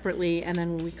out separately, and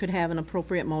then we could have an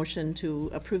appropriate motion to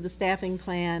approve the staffing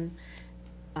plan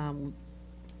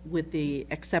with the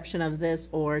exception of this,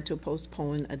 or to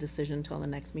postpone a decision until the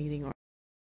next meeting, or,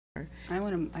 I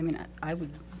would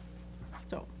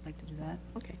so, like to do that.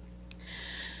 okay.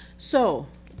 So,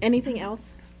 anything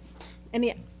else?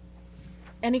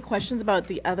 Any questions about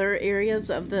the other areas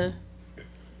of the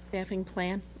staffing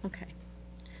plan? Okay.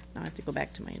 Now I have to go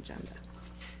back to my agenda.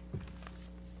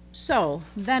 So,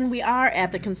 then we are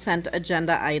at the consent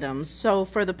agenda items. So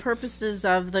for the purposes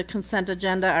of the consent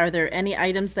agenda, are there any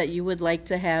items that you would like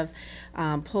to have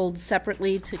pulled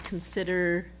separately to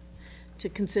consider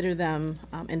them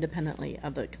independently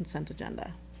of the consent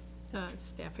agenda? The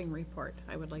staffing report,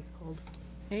 I would like to hold.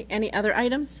 Okay, any other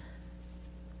items?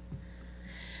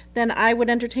 Then I would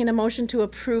entertain a motion to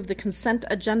approve the consent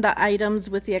agenda items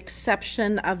with the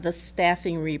exception of the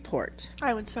staffing report.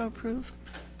 I would so approve.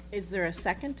 Is there a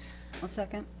second? I'll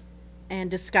second.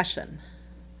 And discussion?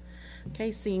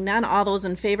 Okay, seeing none, all those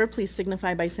in favor, please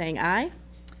signify by saying aye.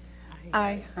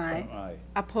 Aye. Aye.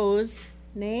 Oppose,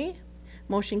 nay.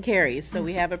 Motion carries. So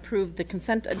we have approved the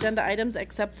consent agenda items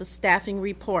except the staffing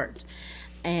report.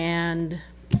 And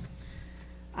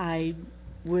I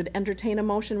would entertain a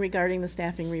motion regarding the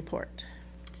staffing report.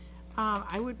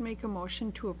 I would make a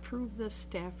motion to approve the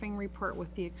staffing report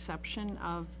with the exception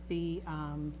of the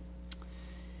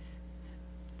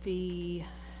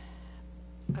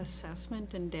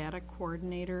assessment and data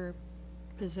coordinator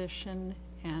position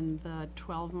and the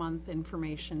 12-month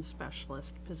information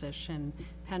specialist position,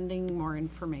 pending more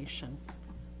information.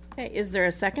 Okay, is there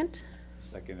a second?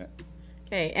 Second it.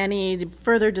 Okay, any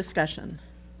further discussion?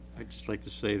 I'd just like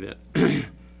to say that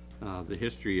the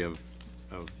history of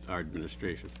our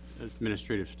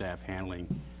administrative staff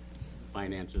handling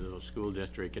finances of the school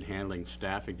district and handling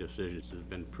staffing decisions has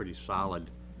been pretty solid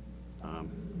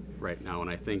right now, and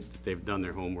I think that they've done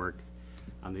their homework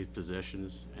on these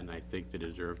positions, and I think they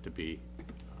deserve to be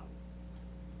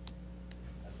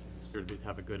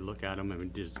have a good look at them. I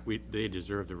mean, they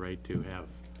deserve the right to have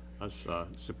us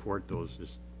support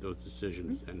those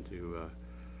decisions and to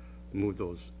move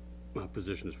those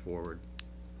positions forward.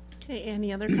 Okay,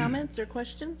 any other comments or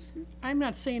questions? I'm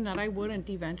not saying that I wouldn't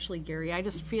eventually, Gary. I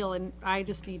just feel, and I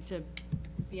just need to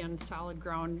be on solid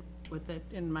ground with it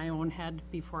in my own head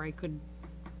before I could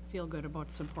feel good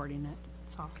about supporting it.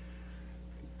 That's all.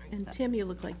 And Tim, you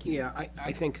look like you. Yeah,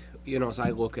 I think, you know, as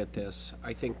I look at this,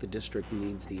 I think the district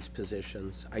needs these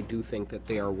positions. I do think that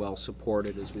they are well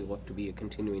supported as we look to be a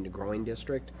continuing to growing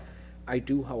district. I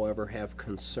do, however, have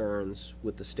concerns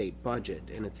with the state budget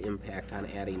and its impact on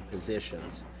adding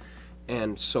positions.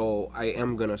 And so I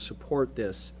am going to support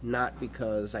this, not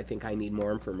because I think I need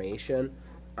more information.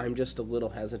 I'm just a little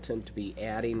hesitant to be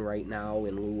adding right now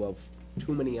in lieu of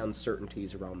too many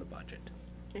uncertainties around the budget.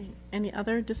 Okay, any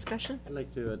other discussion? I'd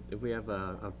like to, if we have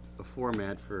a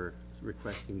format for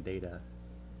requesting data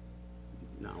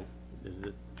now, is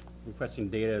it requesting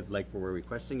data like we're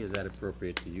requesting, is that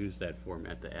appropriate to use that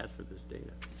format to ask for this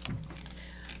data?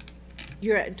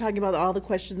 You're talking about all the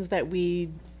questions that we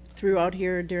threw out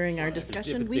here during our If it's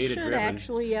discussion. We should data-driven.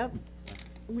 actually, yep,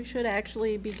 we should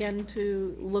actually begin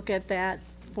to look at that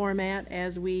format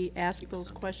as we ask those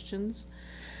questions.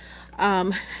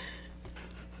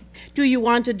 Do you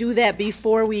want to do that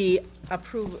before we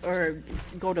approve or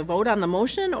go to vote on the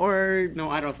motion, or? No,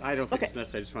 I don't think Okay. it's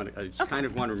necessary. I just kind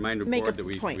of want to remind the Make a board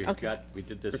that point, okay. we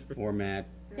did this format.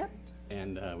 Yep.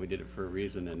 And we did it for a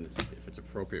reason, and if it's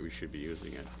appropriate, we should be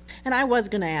using it. And I was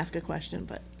gonna ask a question,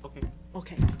 but, Okay.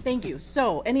 okay, thank you.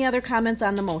 So, any other comments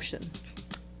on the motion?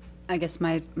 I guess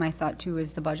my thought too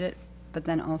is the budget, but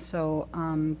then also,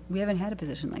 we haven't had a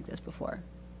position like this before,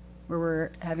 where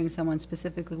we're having someone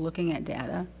specifically looking at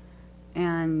data.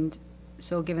 And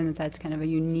so given that that's kind of a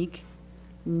unique,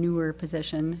 newer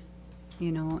position,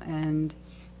 you know, and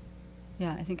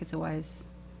yeah, I think it's a wise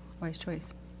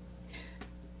choice.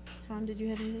 Tom, did you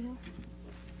have anything else?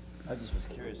 I just was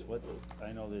curious,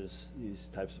 I know these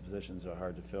types of positions are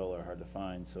hard to fill or hard to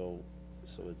find, so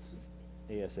it's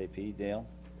ASAP, Dale?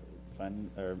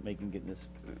 Getting this,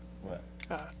 what?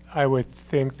 I would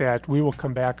think that we will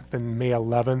come back the May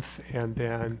 11th, and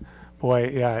then, boy,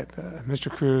 yeah,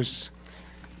 Mr. Cruz,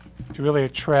 to really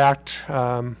attract,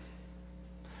 you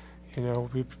know,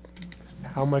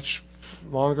 how much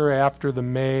longer after the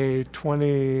May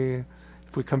 20,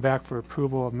 if we come back for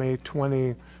approval of May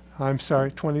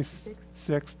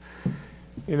 26th,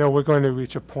 you know, we're going to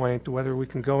reach a point, whether we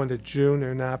can go into June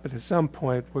or not, but at some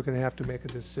point, we're going to have to make a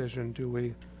decision. Do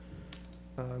we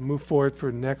move forward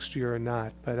for next year or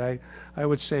not? But I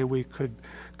would say we could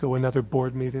go another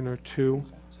board meeting or two.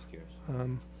 Just curious.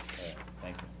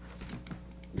 Thank you.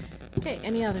 Okay,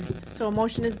 any others? So a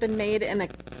motion has been made and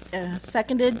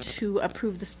seconded to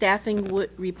approve the staffing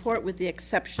report with the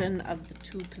exception of the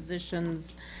two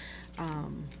positions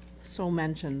so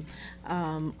mentioned.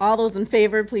 All those in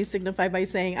favor, please signify by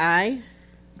saying aye.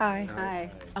 Aye. Aye.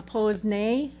 Opposed,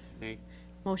 nay. Nay.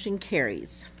 Motion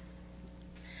carries.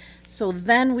 So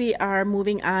then we are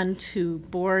moving on to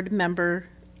board member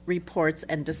reports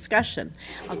and discussion.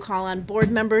 I'll call on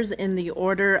board members in the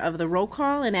order of the roll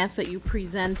call and ask that you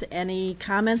present any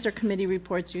comments or committee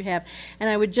reports you have. And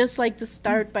I would just like to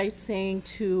start by saying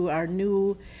to our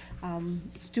new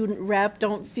Student rep,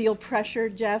 don't feel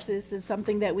pressured, Jeff. This is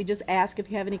something that we just ask if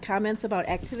you have any comments about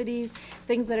activities,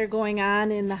 things that are going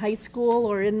on in the high school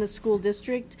or in the school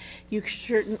district. You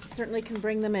certainly can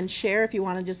bring them and share. If you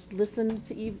want to just listen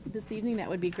to this evening, that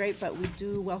would be great, but we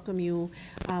do welcome you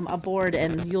aboard,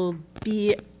 and you'll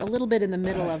be a little bit in the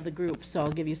middle of the group, so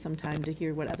I'll give you some time to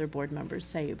hear what other board members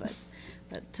say,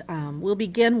 but we'll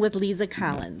begin with Lisa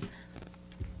Collins.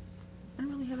 I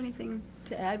don't really have anything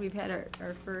to add. We've had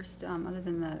our first, other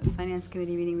than the finance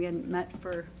committee meeting, we hadn't met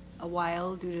for a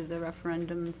while due to the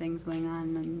referendum things going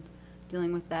on and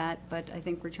dealing with that, but I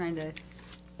think we're trying to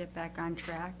get back on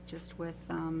track just with,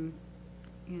 you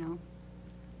know,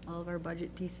 all of our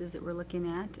budget pieces that we're looking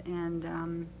at,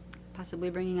 and possibly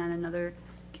bringing on another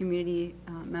community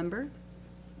member.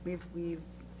 We've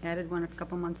added one a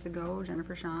couple months ago,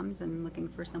 Jennifer Shams, and looking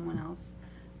for someone else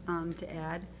to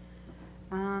add.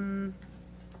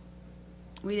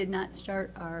 We did not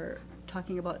start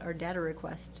talking about our data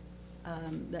request.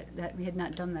 That we had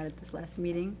not done that at this last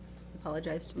meeting. I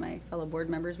apologize to my fellow board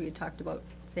members. We had talked about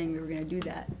saying we were going to do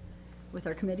that with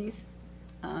our committees,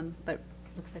 but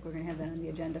looks like we're going to have that on the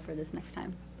agenda for this next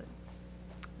time. But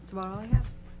that's about all I have.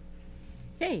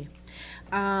 Okay.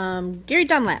 Gary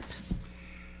Dunlap.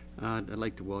 I'd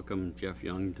like to welcome Jeff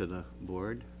Young to the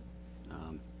board.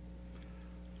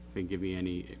 If you can give me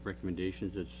any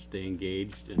recommendations, is stay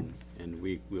engaged, and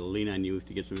we'll lean on you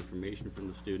to get some information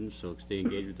from the students, so stay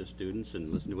engaged with the students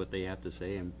and listen to what they have to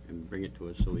say and bring it to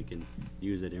us so we can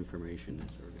use that information.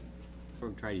 That's what we're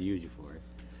going to try to use you for it.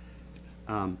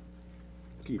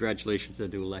 Congratulations to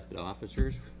the new elected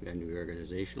officers. We got a new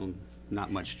organizational,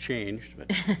 not much changed, but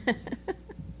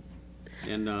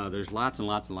and there's lots and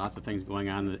lots and lots of things going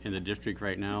on in the district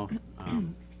right now.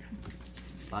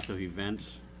 Lots of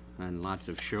events and lots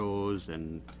of shows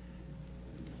and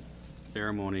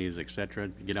ceremonies, etc.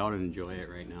 Get out and enjoy it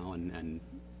right now, and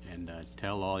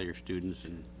tell all your students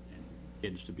and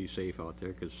kids to be safe out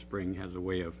there, because spring has a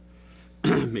way of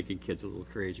making kids a little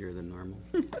crazier than normal.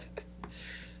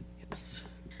 Yes.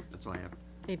 That's all I have.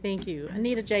 Okay, thank you.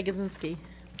 Anita Jagosinski.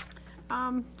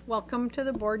 Welcome to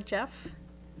the board, Jeff.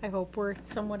 I hope we're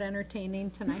somewhat entertaining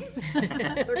tonight.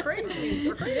 They're crazy.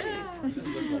 They're crazy.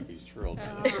 Look like he's thrilled.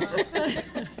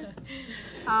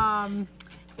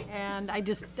 And I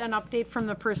just, an update from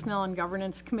the Personnel and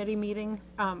Governance Committee meeting.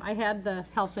 I had the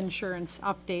health insurance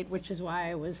update, which is why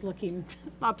I was looking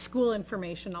up school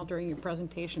information all during your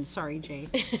presentation. Sorry, Jay,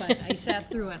 but I sat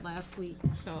through it last week.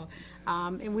 So,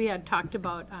 and we had talked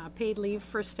about paid leave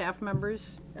for staff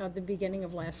members at the beginning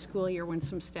of last school year, when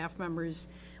some staff members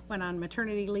went on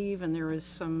maternity leave, and there were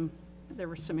some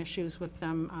issues with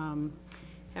them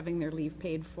having their leave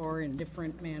paid for in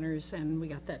different manners, and we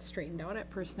got that straightened out at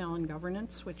Personnel and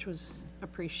Governance, which was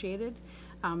appreciated,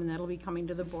 and that'll be coming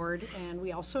to the board. And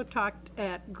we also talked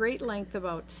at great length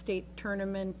about state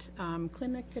tournament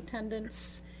clinic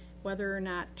attendance, whether or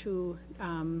not to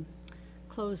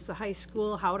close the high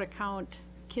school, how to count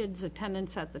kids'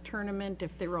 attendance at the tournament,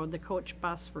 if they rode the coach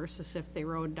bus versus if they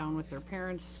rode down with their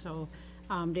parents. So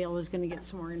Dale was going to get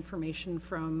some more information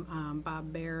from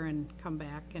Bob Bear and come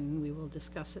back, and we will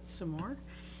discuss it some more.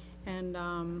 And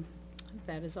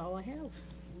that is all I have.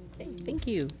 Okay, thank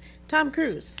you. Tom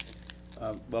Cruise.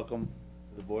 Welcome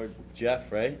to the board.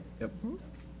 Jeff, right? Yep.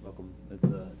 Welcome. It's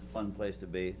a fun place to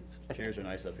be. Chairs are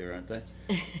nice up here, aren't they?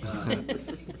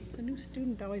 The new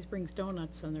student always brings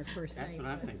donuts on their first night. That's what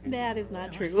I'm thinking. That is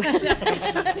not true.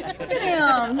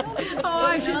 Damn. Oh,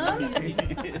 I should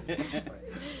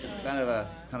It's kind of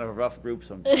a rough group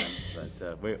sometimes,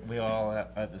 but we all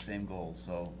have the same goals.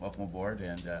 So welcome aboard,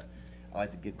 and I'd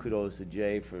like to give kudos to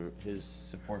Jay for his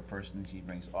support person. She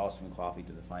brings awesome coffee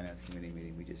to the finance committee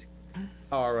meeting. We just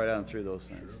power right on through those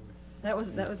things. That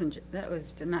was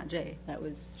not Jay. That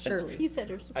was Shirley. He said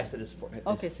her support. I said his support.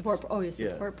 Okay, support. Oh, your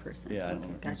Yeah. support person. Yeah, I Okay,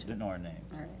 gotcha. didn't know our names.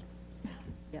 All right.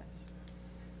 Yes.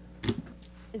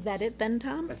 Is that it then,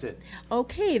 Tom? That's it.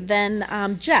 Okay, then,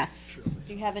 Jeff,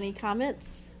 do you have any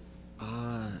comments?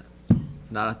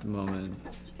 Not at the moment.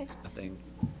 Okay. Nothing.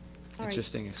 All right.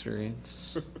 Interesting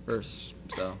experience first,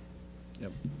 so,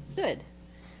 yep. Good.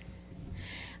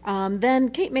 Then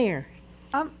Kate Mayer.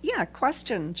 Yeah,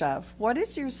 question, Jeff. What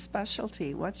is your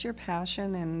specialty? What's your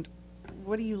passion, and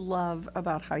what do you love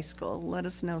about high school? Let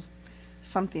us know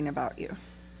something about you.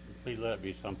 Please let it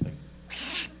be something.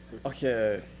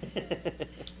 Okay.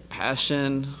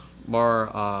 Passion,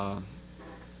 more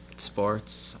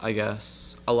sports, I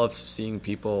guess. I love seeing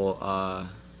people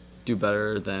do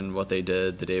better than what they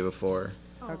did the day before.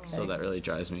 Okay. So that really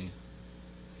drives me.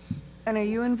 And are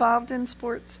you involved in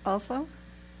sports also?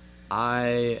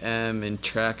 I am in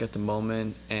track at the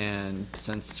moment, and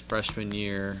since freshman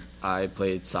year, I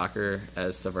played soccer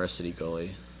as the varsity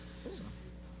goalie. So.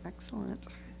 Excellent.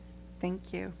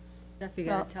 Thank you. Jeff, you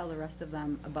gotta tell the rest of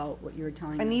them about what you were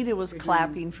telling us. Anita was you're doing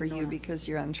clapping in for you Winona. because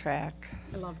you're on track.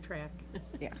 I love track.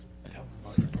 Yeah. Tell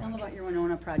them about your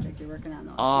Winona project you're working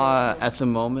on. At the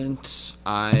moment,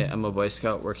 I am a Boy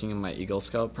Scout working in my Eagle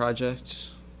Scout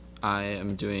project. I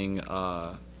am doing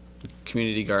a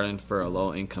community garden for a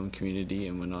low-income community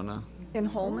in Winona. In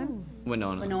Holmen?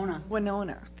 Winona. Winona.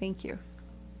 Winona, thank you.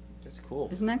 That's cool.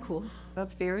 Isn't that cool?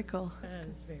 That's very cool. That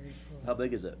is very cool. How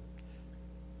big is it?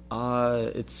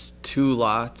 It's 2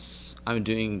 lots. I'm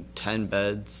doing 10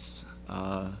 beds.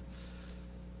 The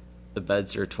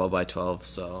beds are 12 by 12,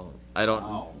 so I don't.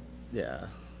 Wow. Yeah.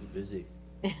 You're busy.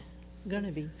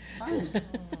 Gonna be. Fun.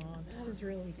 That is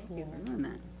really Thank cool. you for doing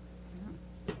that.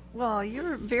 Well,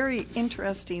 you're a very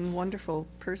interesting, wonderful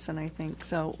person, I think.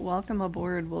 So welcome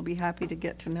aboard. We'll be happy to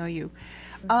get to know you.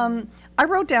 I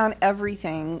wrote down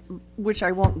everything, which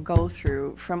I won't go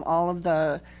through, from all of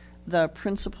the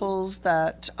principles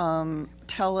that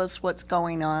tell us what's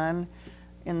going on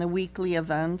in the weekly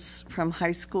events from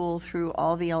high school through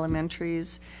all the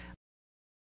elementaries.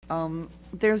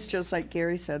 There's just, like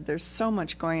Gary said, there's so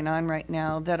much going on right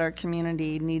now that our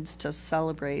community needs to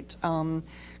celebrate.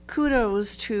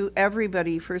 Kudos to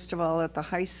everybody, first of all, at the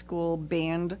high school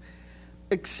band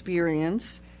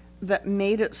experience that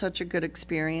made it such a good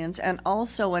experience and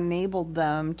also enabled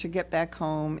them to get back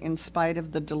home in spite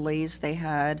of the delays they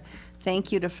had.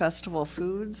 Thank you to Festival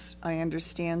Foods. I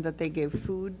understand that they gave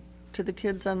food to the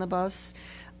kids on the bus.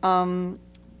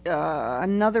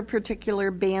 Another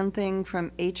particular band thing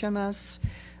from HMS,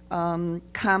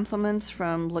 compliments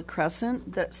from La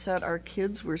Crescent that said our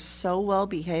kids were so well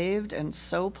behaved and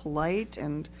so polite,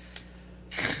 and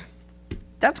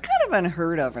that's kind of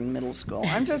unheard of in middle school.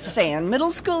 I'm just saying,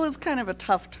 middle school is kind of a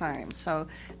tough time, so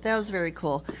that was very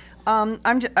cool.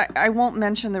 I won't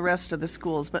mention the rest of the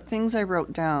schools, but things I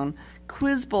wrote down: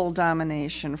 Quiz Bowl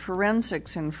domination,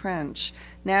 forensics in French,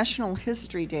 National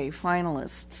History Day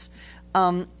finalists,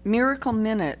 Miracle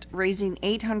Minute raising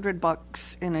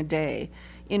 $800 in a day,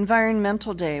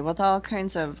 Environmental Day with all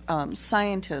kinds of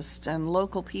scientists and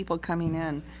local people coming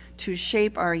in to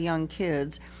shape our young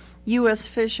kids, U.S.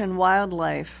 Fish and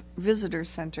Wildlife Visitor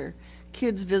Center,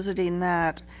 kids visiting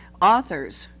that,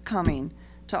 authors coming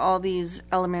to all these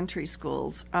elementary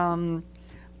schools,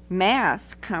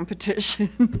 math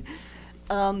competition.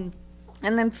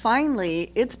 And then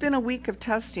finally, it's been a week of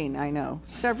testing, I know,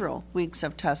 several weeks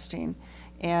of testing.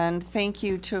 And thank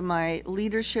you to my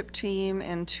leadership team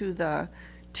and to the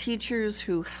teachers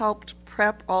who helped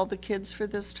prep all the kids for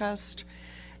this test,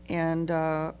 and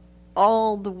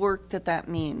all the work that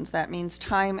means. That means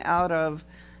time out of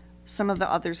some of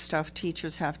the other stuff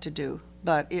teachers have to do.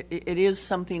 But it is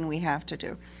something we have to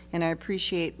do. And I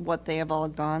appreciate what they have all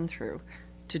gone through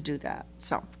to do that.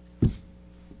 So.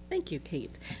 Thank you,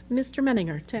 Kate. Mr.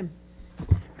 Menninger, Tim.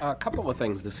 A couple of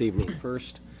things this evening.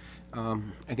 First, I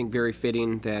think very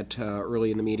fitting that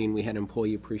early in the meeting we had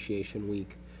Employee Appreciation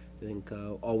Week. I think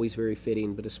always very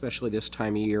fitting, but especially this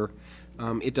time of year.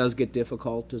 It does get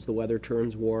difficult as the weather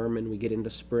turns warm and we get into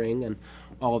spring and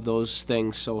all of those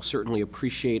things, so certainly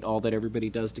appreciate all that everybody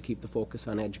does to keep the focus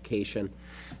on education.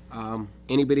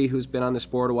 Anybody who's been on this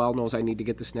board a while knows I need to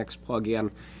get this next plug in.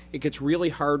 It gets really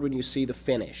hard when you see the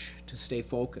finish to stay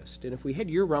focused. And if we had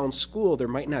year-round school, there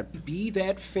might not be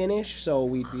that finish, so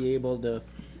we'd be able to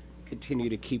continue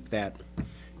to keep that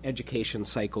education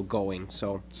cycle going.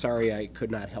 So sorry I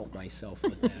could not help myself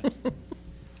with that.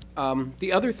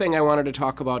 The other thing I wanted to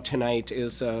talk about tonight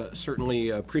is certainly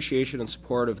appreciation and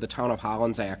support of the Town of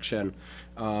Holland's action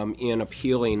in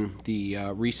appealing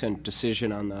the recent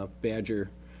decision on the Badger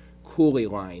Cooley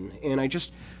line. And I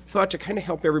just thought to kind of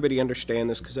help everybody understand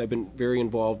this, because I've been very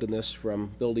involved in this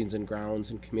from Buildings and Grounds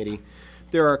and Committee.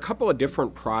 There are a couple of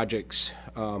different projects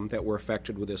that were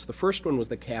affected with this. The first one was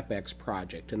the CapEx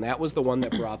project, and that was the one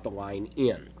that brought the line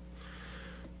in.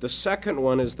 The second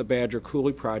one is the Badger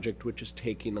Cooley project, which is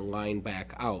taking the line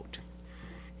back out.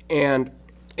 And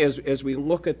as we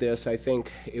look at this, I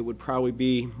think it would probably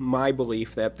be my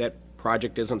belief that that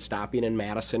project isn't stopping in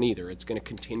Madison either. It's going to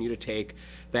continue to take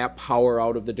that power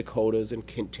out of the Dakotas and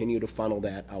continue to funnel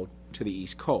that out to the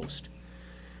East Coast.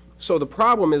 So the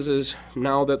problem is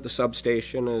now that the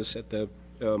substation is at the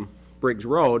Briggs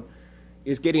Road,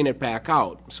 is getting it back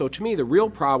out. So to me, the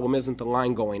real problem isn't the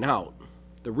line going out.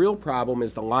 The real problem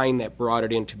is the line that brought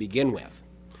it in to begin with.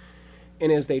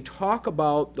 And as they talk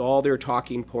about all their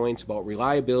talking points about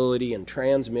reliability and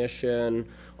transmission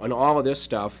and all of this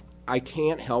stuff, I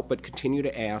can't help but continue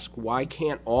to ask, why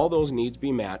can't all those needs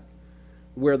be met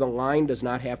where the line does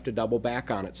not have to double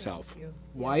back on itself?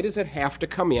 Why does it have to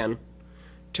come in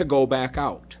to go back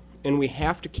out? And we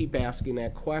have to keep asking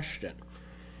that question.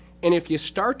 And if you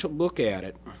start to look at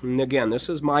it, and again, this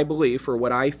is my belief or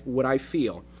what I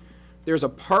feel, there's a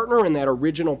partner in that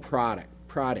original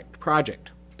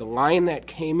project, the line that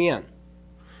came in,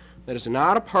 that is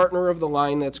not a partner of the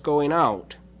line that's going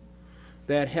out,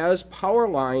 that has power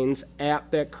lines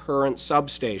at that current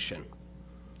substation.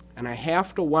 And I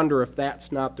have to wonder if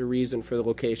that's not the reason for the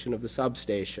location of the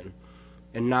substation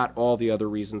and not all the other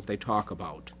reasons they talk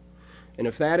about. And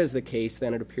if that is the case,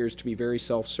 then it appears to be very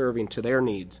self-serving to their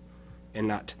needs and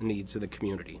not to the needs of the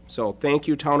community. So thank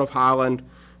you, Town of Holland.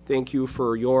 Thank you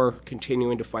for your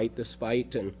continuing to fight this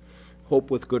fight, and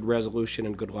hope with good resolution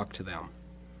and good luck to them.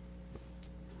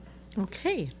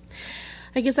 Okay.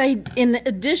 I guess in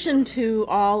addition to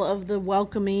all of the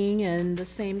welcoming and the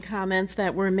same comments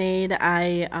that were made,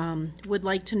 I would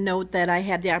like to note that I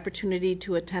had the opportunity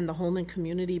to attend the Holmen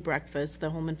Community Breakfast,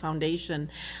 the Holmen Foundation,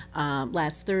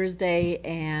 last Thursday,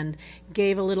 and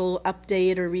gave a little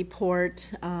update or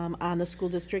report on the school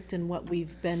district and what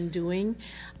we've been doing.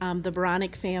 The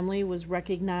Baronic family was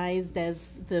recognized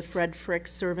as the Fred Frick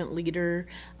Servant Leader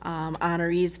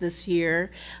honorees this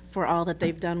year for all that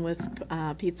they've done with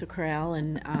Pizza Corral and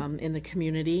in the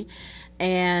community,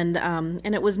 and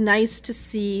it was nice to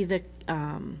see the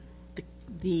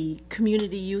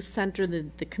community youth center,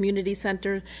 the community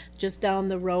center just down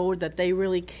the road, that they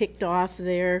really kicked off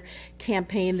their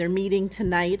campaign. Their meeting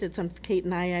tonight. It's Kate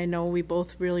and I know we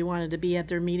both really wanted to be at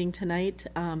their meeting tonight.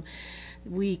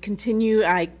 We continue.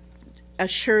 I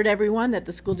assured everyone that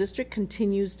the school district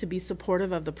continues to be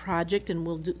supportive of the project, and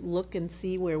we'll look and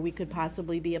see where we could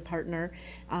possibly be a partner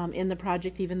in the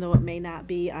project, even though it may not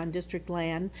be on district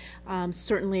land.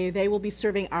 Certainly they will be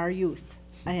serving our youth,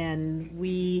 and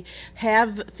we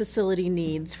have facility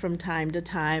needs from time to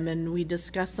time, and we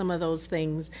discuss some of those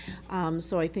things.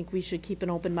 So I think we should keep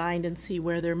an open mind and see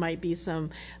where there might be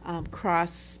some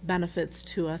cross benefits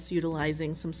to us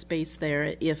utilizing some space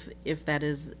there, if that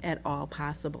is at all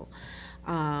possible.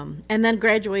 And then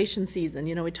graduation season,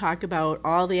 you know, we talk about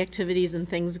all the activities and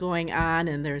things going on,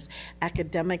 and there's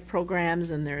academic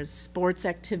programs, and there's sports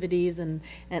activities, and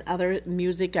other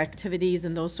music activities,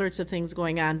 and those sorts of things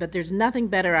going on, but there's nothing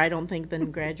better, I don't think,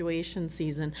 than graduation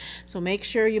season. So make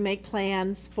sure you make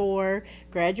plans for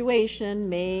graduation,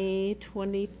 May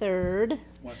 23rd.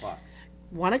 1 o'clock.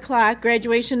 1 o'clock.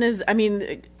 Graduation is,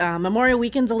 Memorial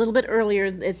Weekend's a little bit earlier,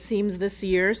 it seems, this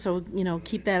year, so, you know,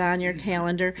 keep that on your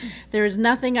calendar. There is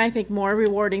nothing, I think, more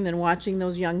rewarding than watching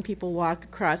those young people walk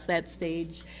across that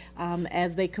stage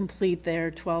as they complete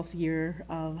their 12th year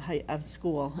of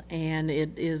school, and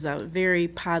it is a very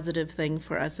positive thing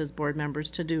for us as board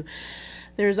members to do.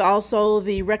 There's also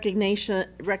the recognition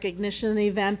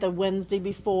event the Wednesday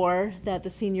before that the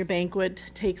senior banquet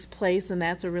takes place, and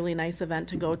that's a really nice event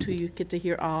to go to. You get to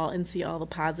hear all and see all the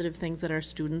positive things that our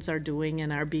students are doing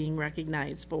and are being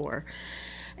recognized for.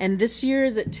 And this year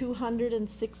is at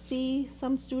 260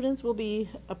 some students. Will be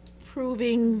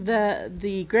approving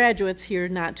the graduates here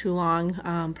not too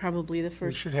long, probably the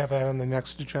first. We should have that on the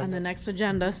next agenda. On the next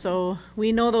agenda, so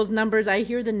we know those numbers. I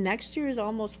hear the next year is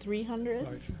almost 300.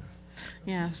 Right.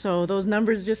 Yeah, so those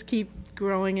numbers just keep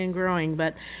growing and growing,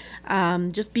 but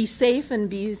just be safe and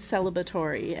be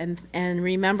celebratory, and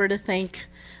remember to thank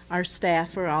our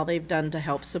staff for all they've done to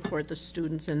help support the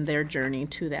students in their journey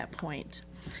to that point.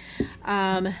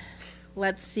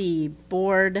 Let's see,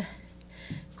 board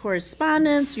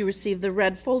correspondence. You received the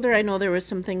red folder. I know there were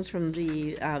some things from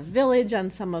the village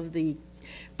on some of the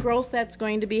growth that's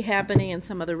going to be happening and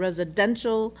some of the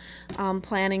residential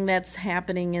planning that's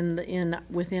happening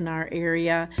within our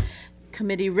area.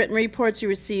 Committee written reports. You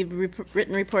received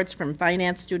written reports from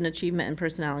Finance, Student Achievement, and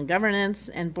Personnel and Governance.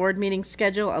 And board meeting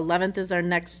schedule. 11th is our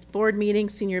next board meeting.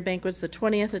 Senior banquet's the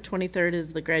 20th. The 23rd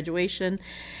is the graduation.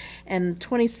 And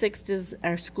 26th is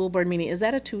our school board meeting. Is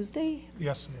that a Tuesday?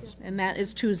 Yes, it is. And that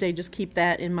is Tuesday. Just keep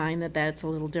that in mind, that that's a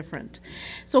little different.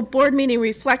 So board meeting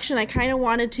reflection, I kind of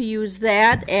wanted to use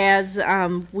that as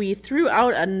we threw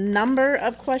out a number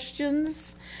of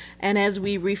questions. And as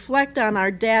we reflect on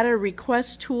our data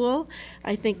request tool,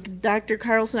 I think, Dr.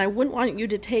 Carlson, I wouldn't want you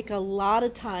to take a lot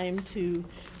of time to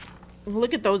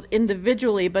look at those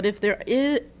individually, but if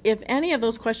any of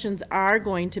those questions are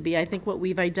going to be, I think what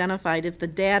we've identified, if the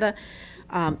data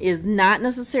is not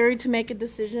necessary to make a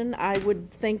decision, I would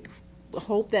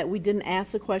hope that we didn't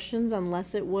ask the questions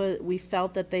unless we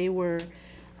felt that they were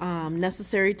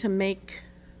necessary to make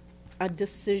a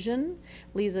decision.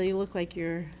 Lisa, you look like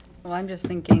you're... Well, I'm just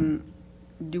thinking,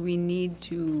 do we need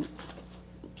to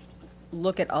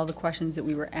look at all the questions that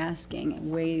we were asking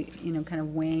and weigh, kind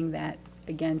of weighing that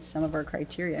against some of our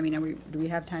criteria. I mean, do we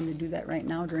have time to do that right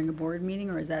now during a board meeting,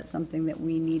 or is that something that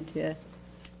we need to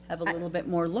have a little bit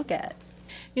more look at?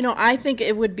 I think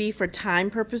it would be for time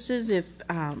purposes if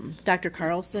Dr.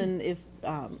 Carlson,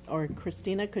 or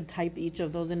Christina could type each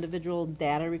of those individual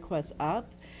data requests up,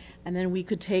 and then we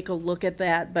could take a look at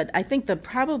that. But I think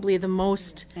probably the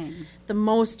most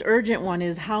urgent one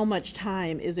is how much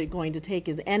time is it going to take?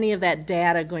 Is any of that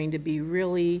data going to be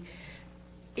really,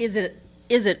 is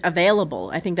it available?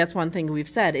 I think that's one thing we've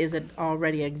said. Is it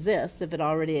already exists? If it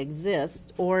already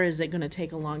exists, or is it going to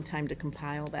take a long time to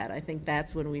compile that? I think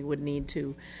that's when we would need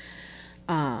to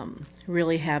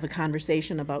really have a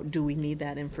conversation about, do we need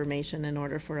that information in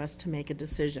order for us to make a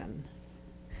decision?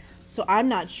 So I'm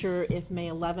not sure if May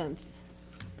 11th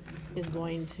is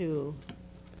going to,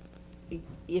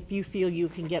 if you feel you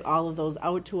can get all of those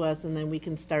out to us, and then we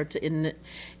can start to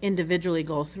individually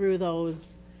go through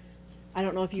those. I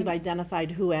don't know if you've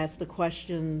identified who asked the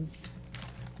questions,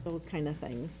 those kind of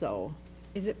things, so.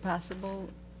 Is it possible,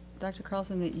 Dr.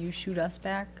 Carlson, that you shoot us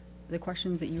back the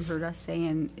questions that you heard us say,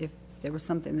 and if there was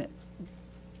something that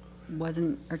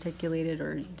wasn't articulated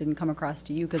or didn't come across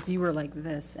to you, because you were like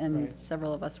this, and Right.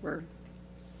 several of us were.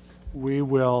 We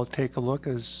will take a look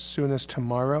as soon as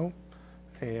tomorrow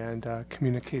and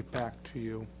communicate back to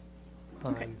you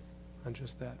on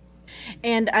just that.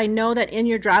 And I know that in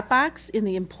your Dropbox, in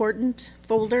the important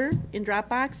folder in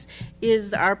Dropbox,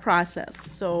 is our process.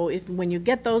 So when you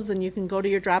get those, then you can go to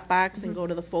your Dropbox and go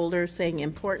to the folder saying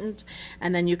important,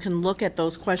 and then you can look at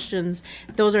those questions.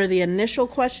 Those are the initial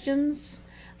questions.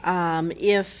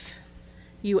 If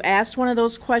you asked one of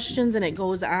those questions and it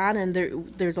goes on and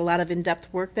there's a lot of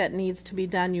in-depth work that needs to be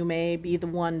done, you may be the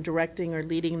one directing or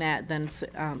leading that, then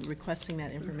requesting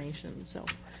that information, so,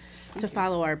 to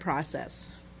follow our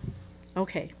process.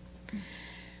 Okay.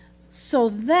 So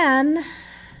then,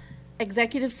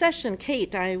 executive session.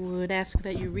 Kate, I would ask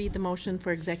that you read the motion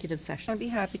for executive session. I'd be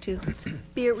happy to.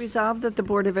 Be it resolved that the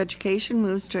Board of Education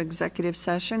moves to executive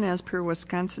session as per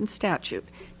Wisconsin statute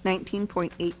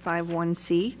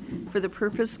 19.851C for the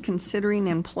purpose considering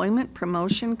employment,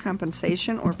 promotion,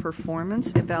 compensation, or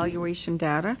performance evaluation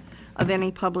data of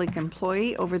any public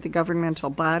employee over the governmental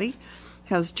body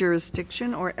has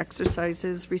jurisdiction or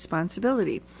exercises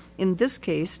responsibility. In this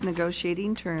case,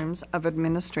 negotiating terms of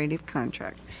administrative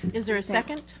contract. Is there a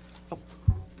second?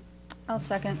 I'll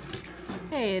second.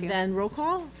 Okay, then roll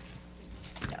call.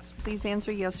 Yes, please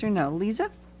answer yes or no. Lisa?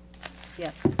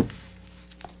 Yes.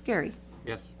 Gary?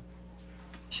 Yes.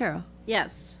 Cheryl?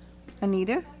 Yes.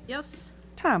 Anita? Yes?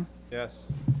 Tom? Yes.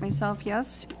 Myself,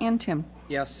 yes. And Tim?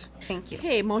 Yes. Thank you.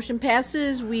 Okay, motion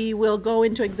passes. We will go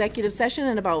into executive session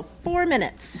in about 4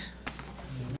 minutes.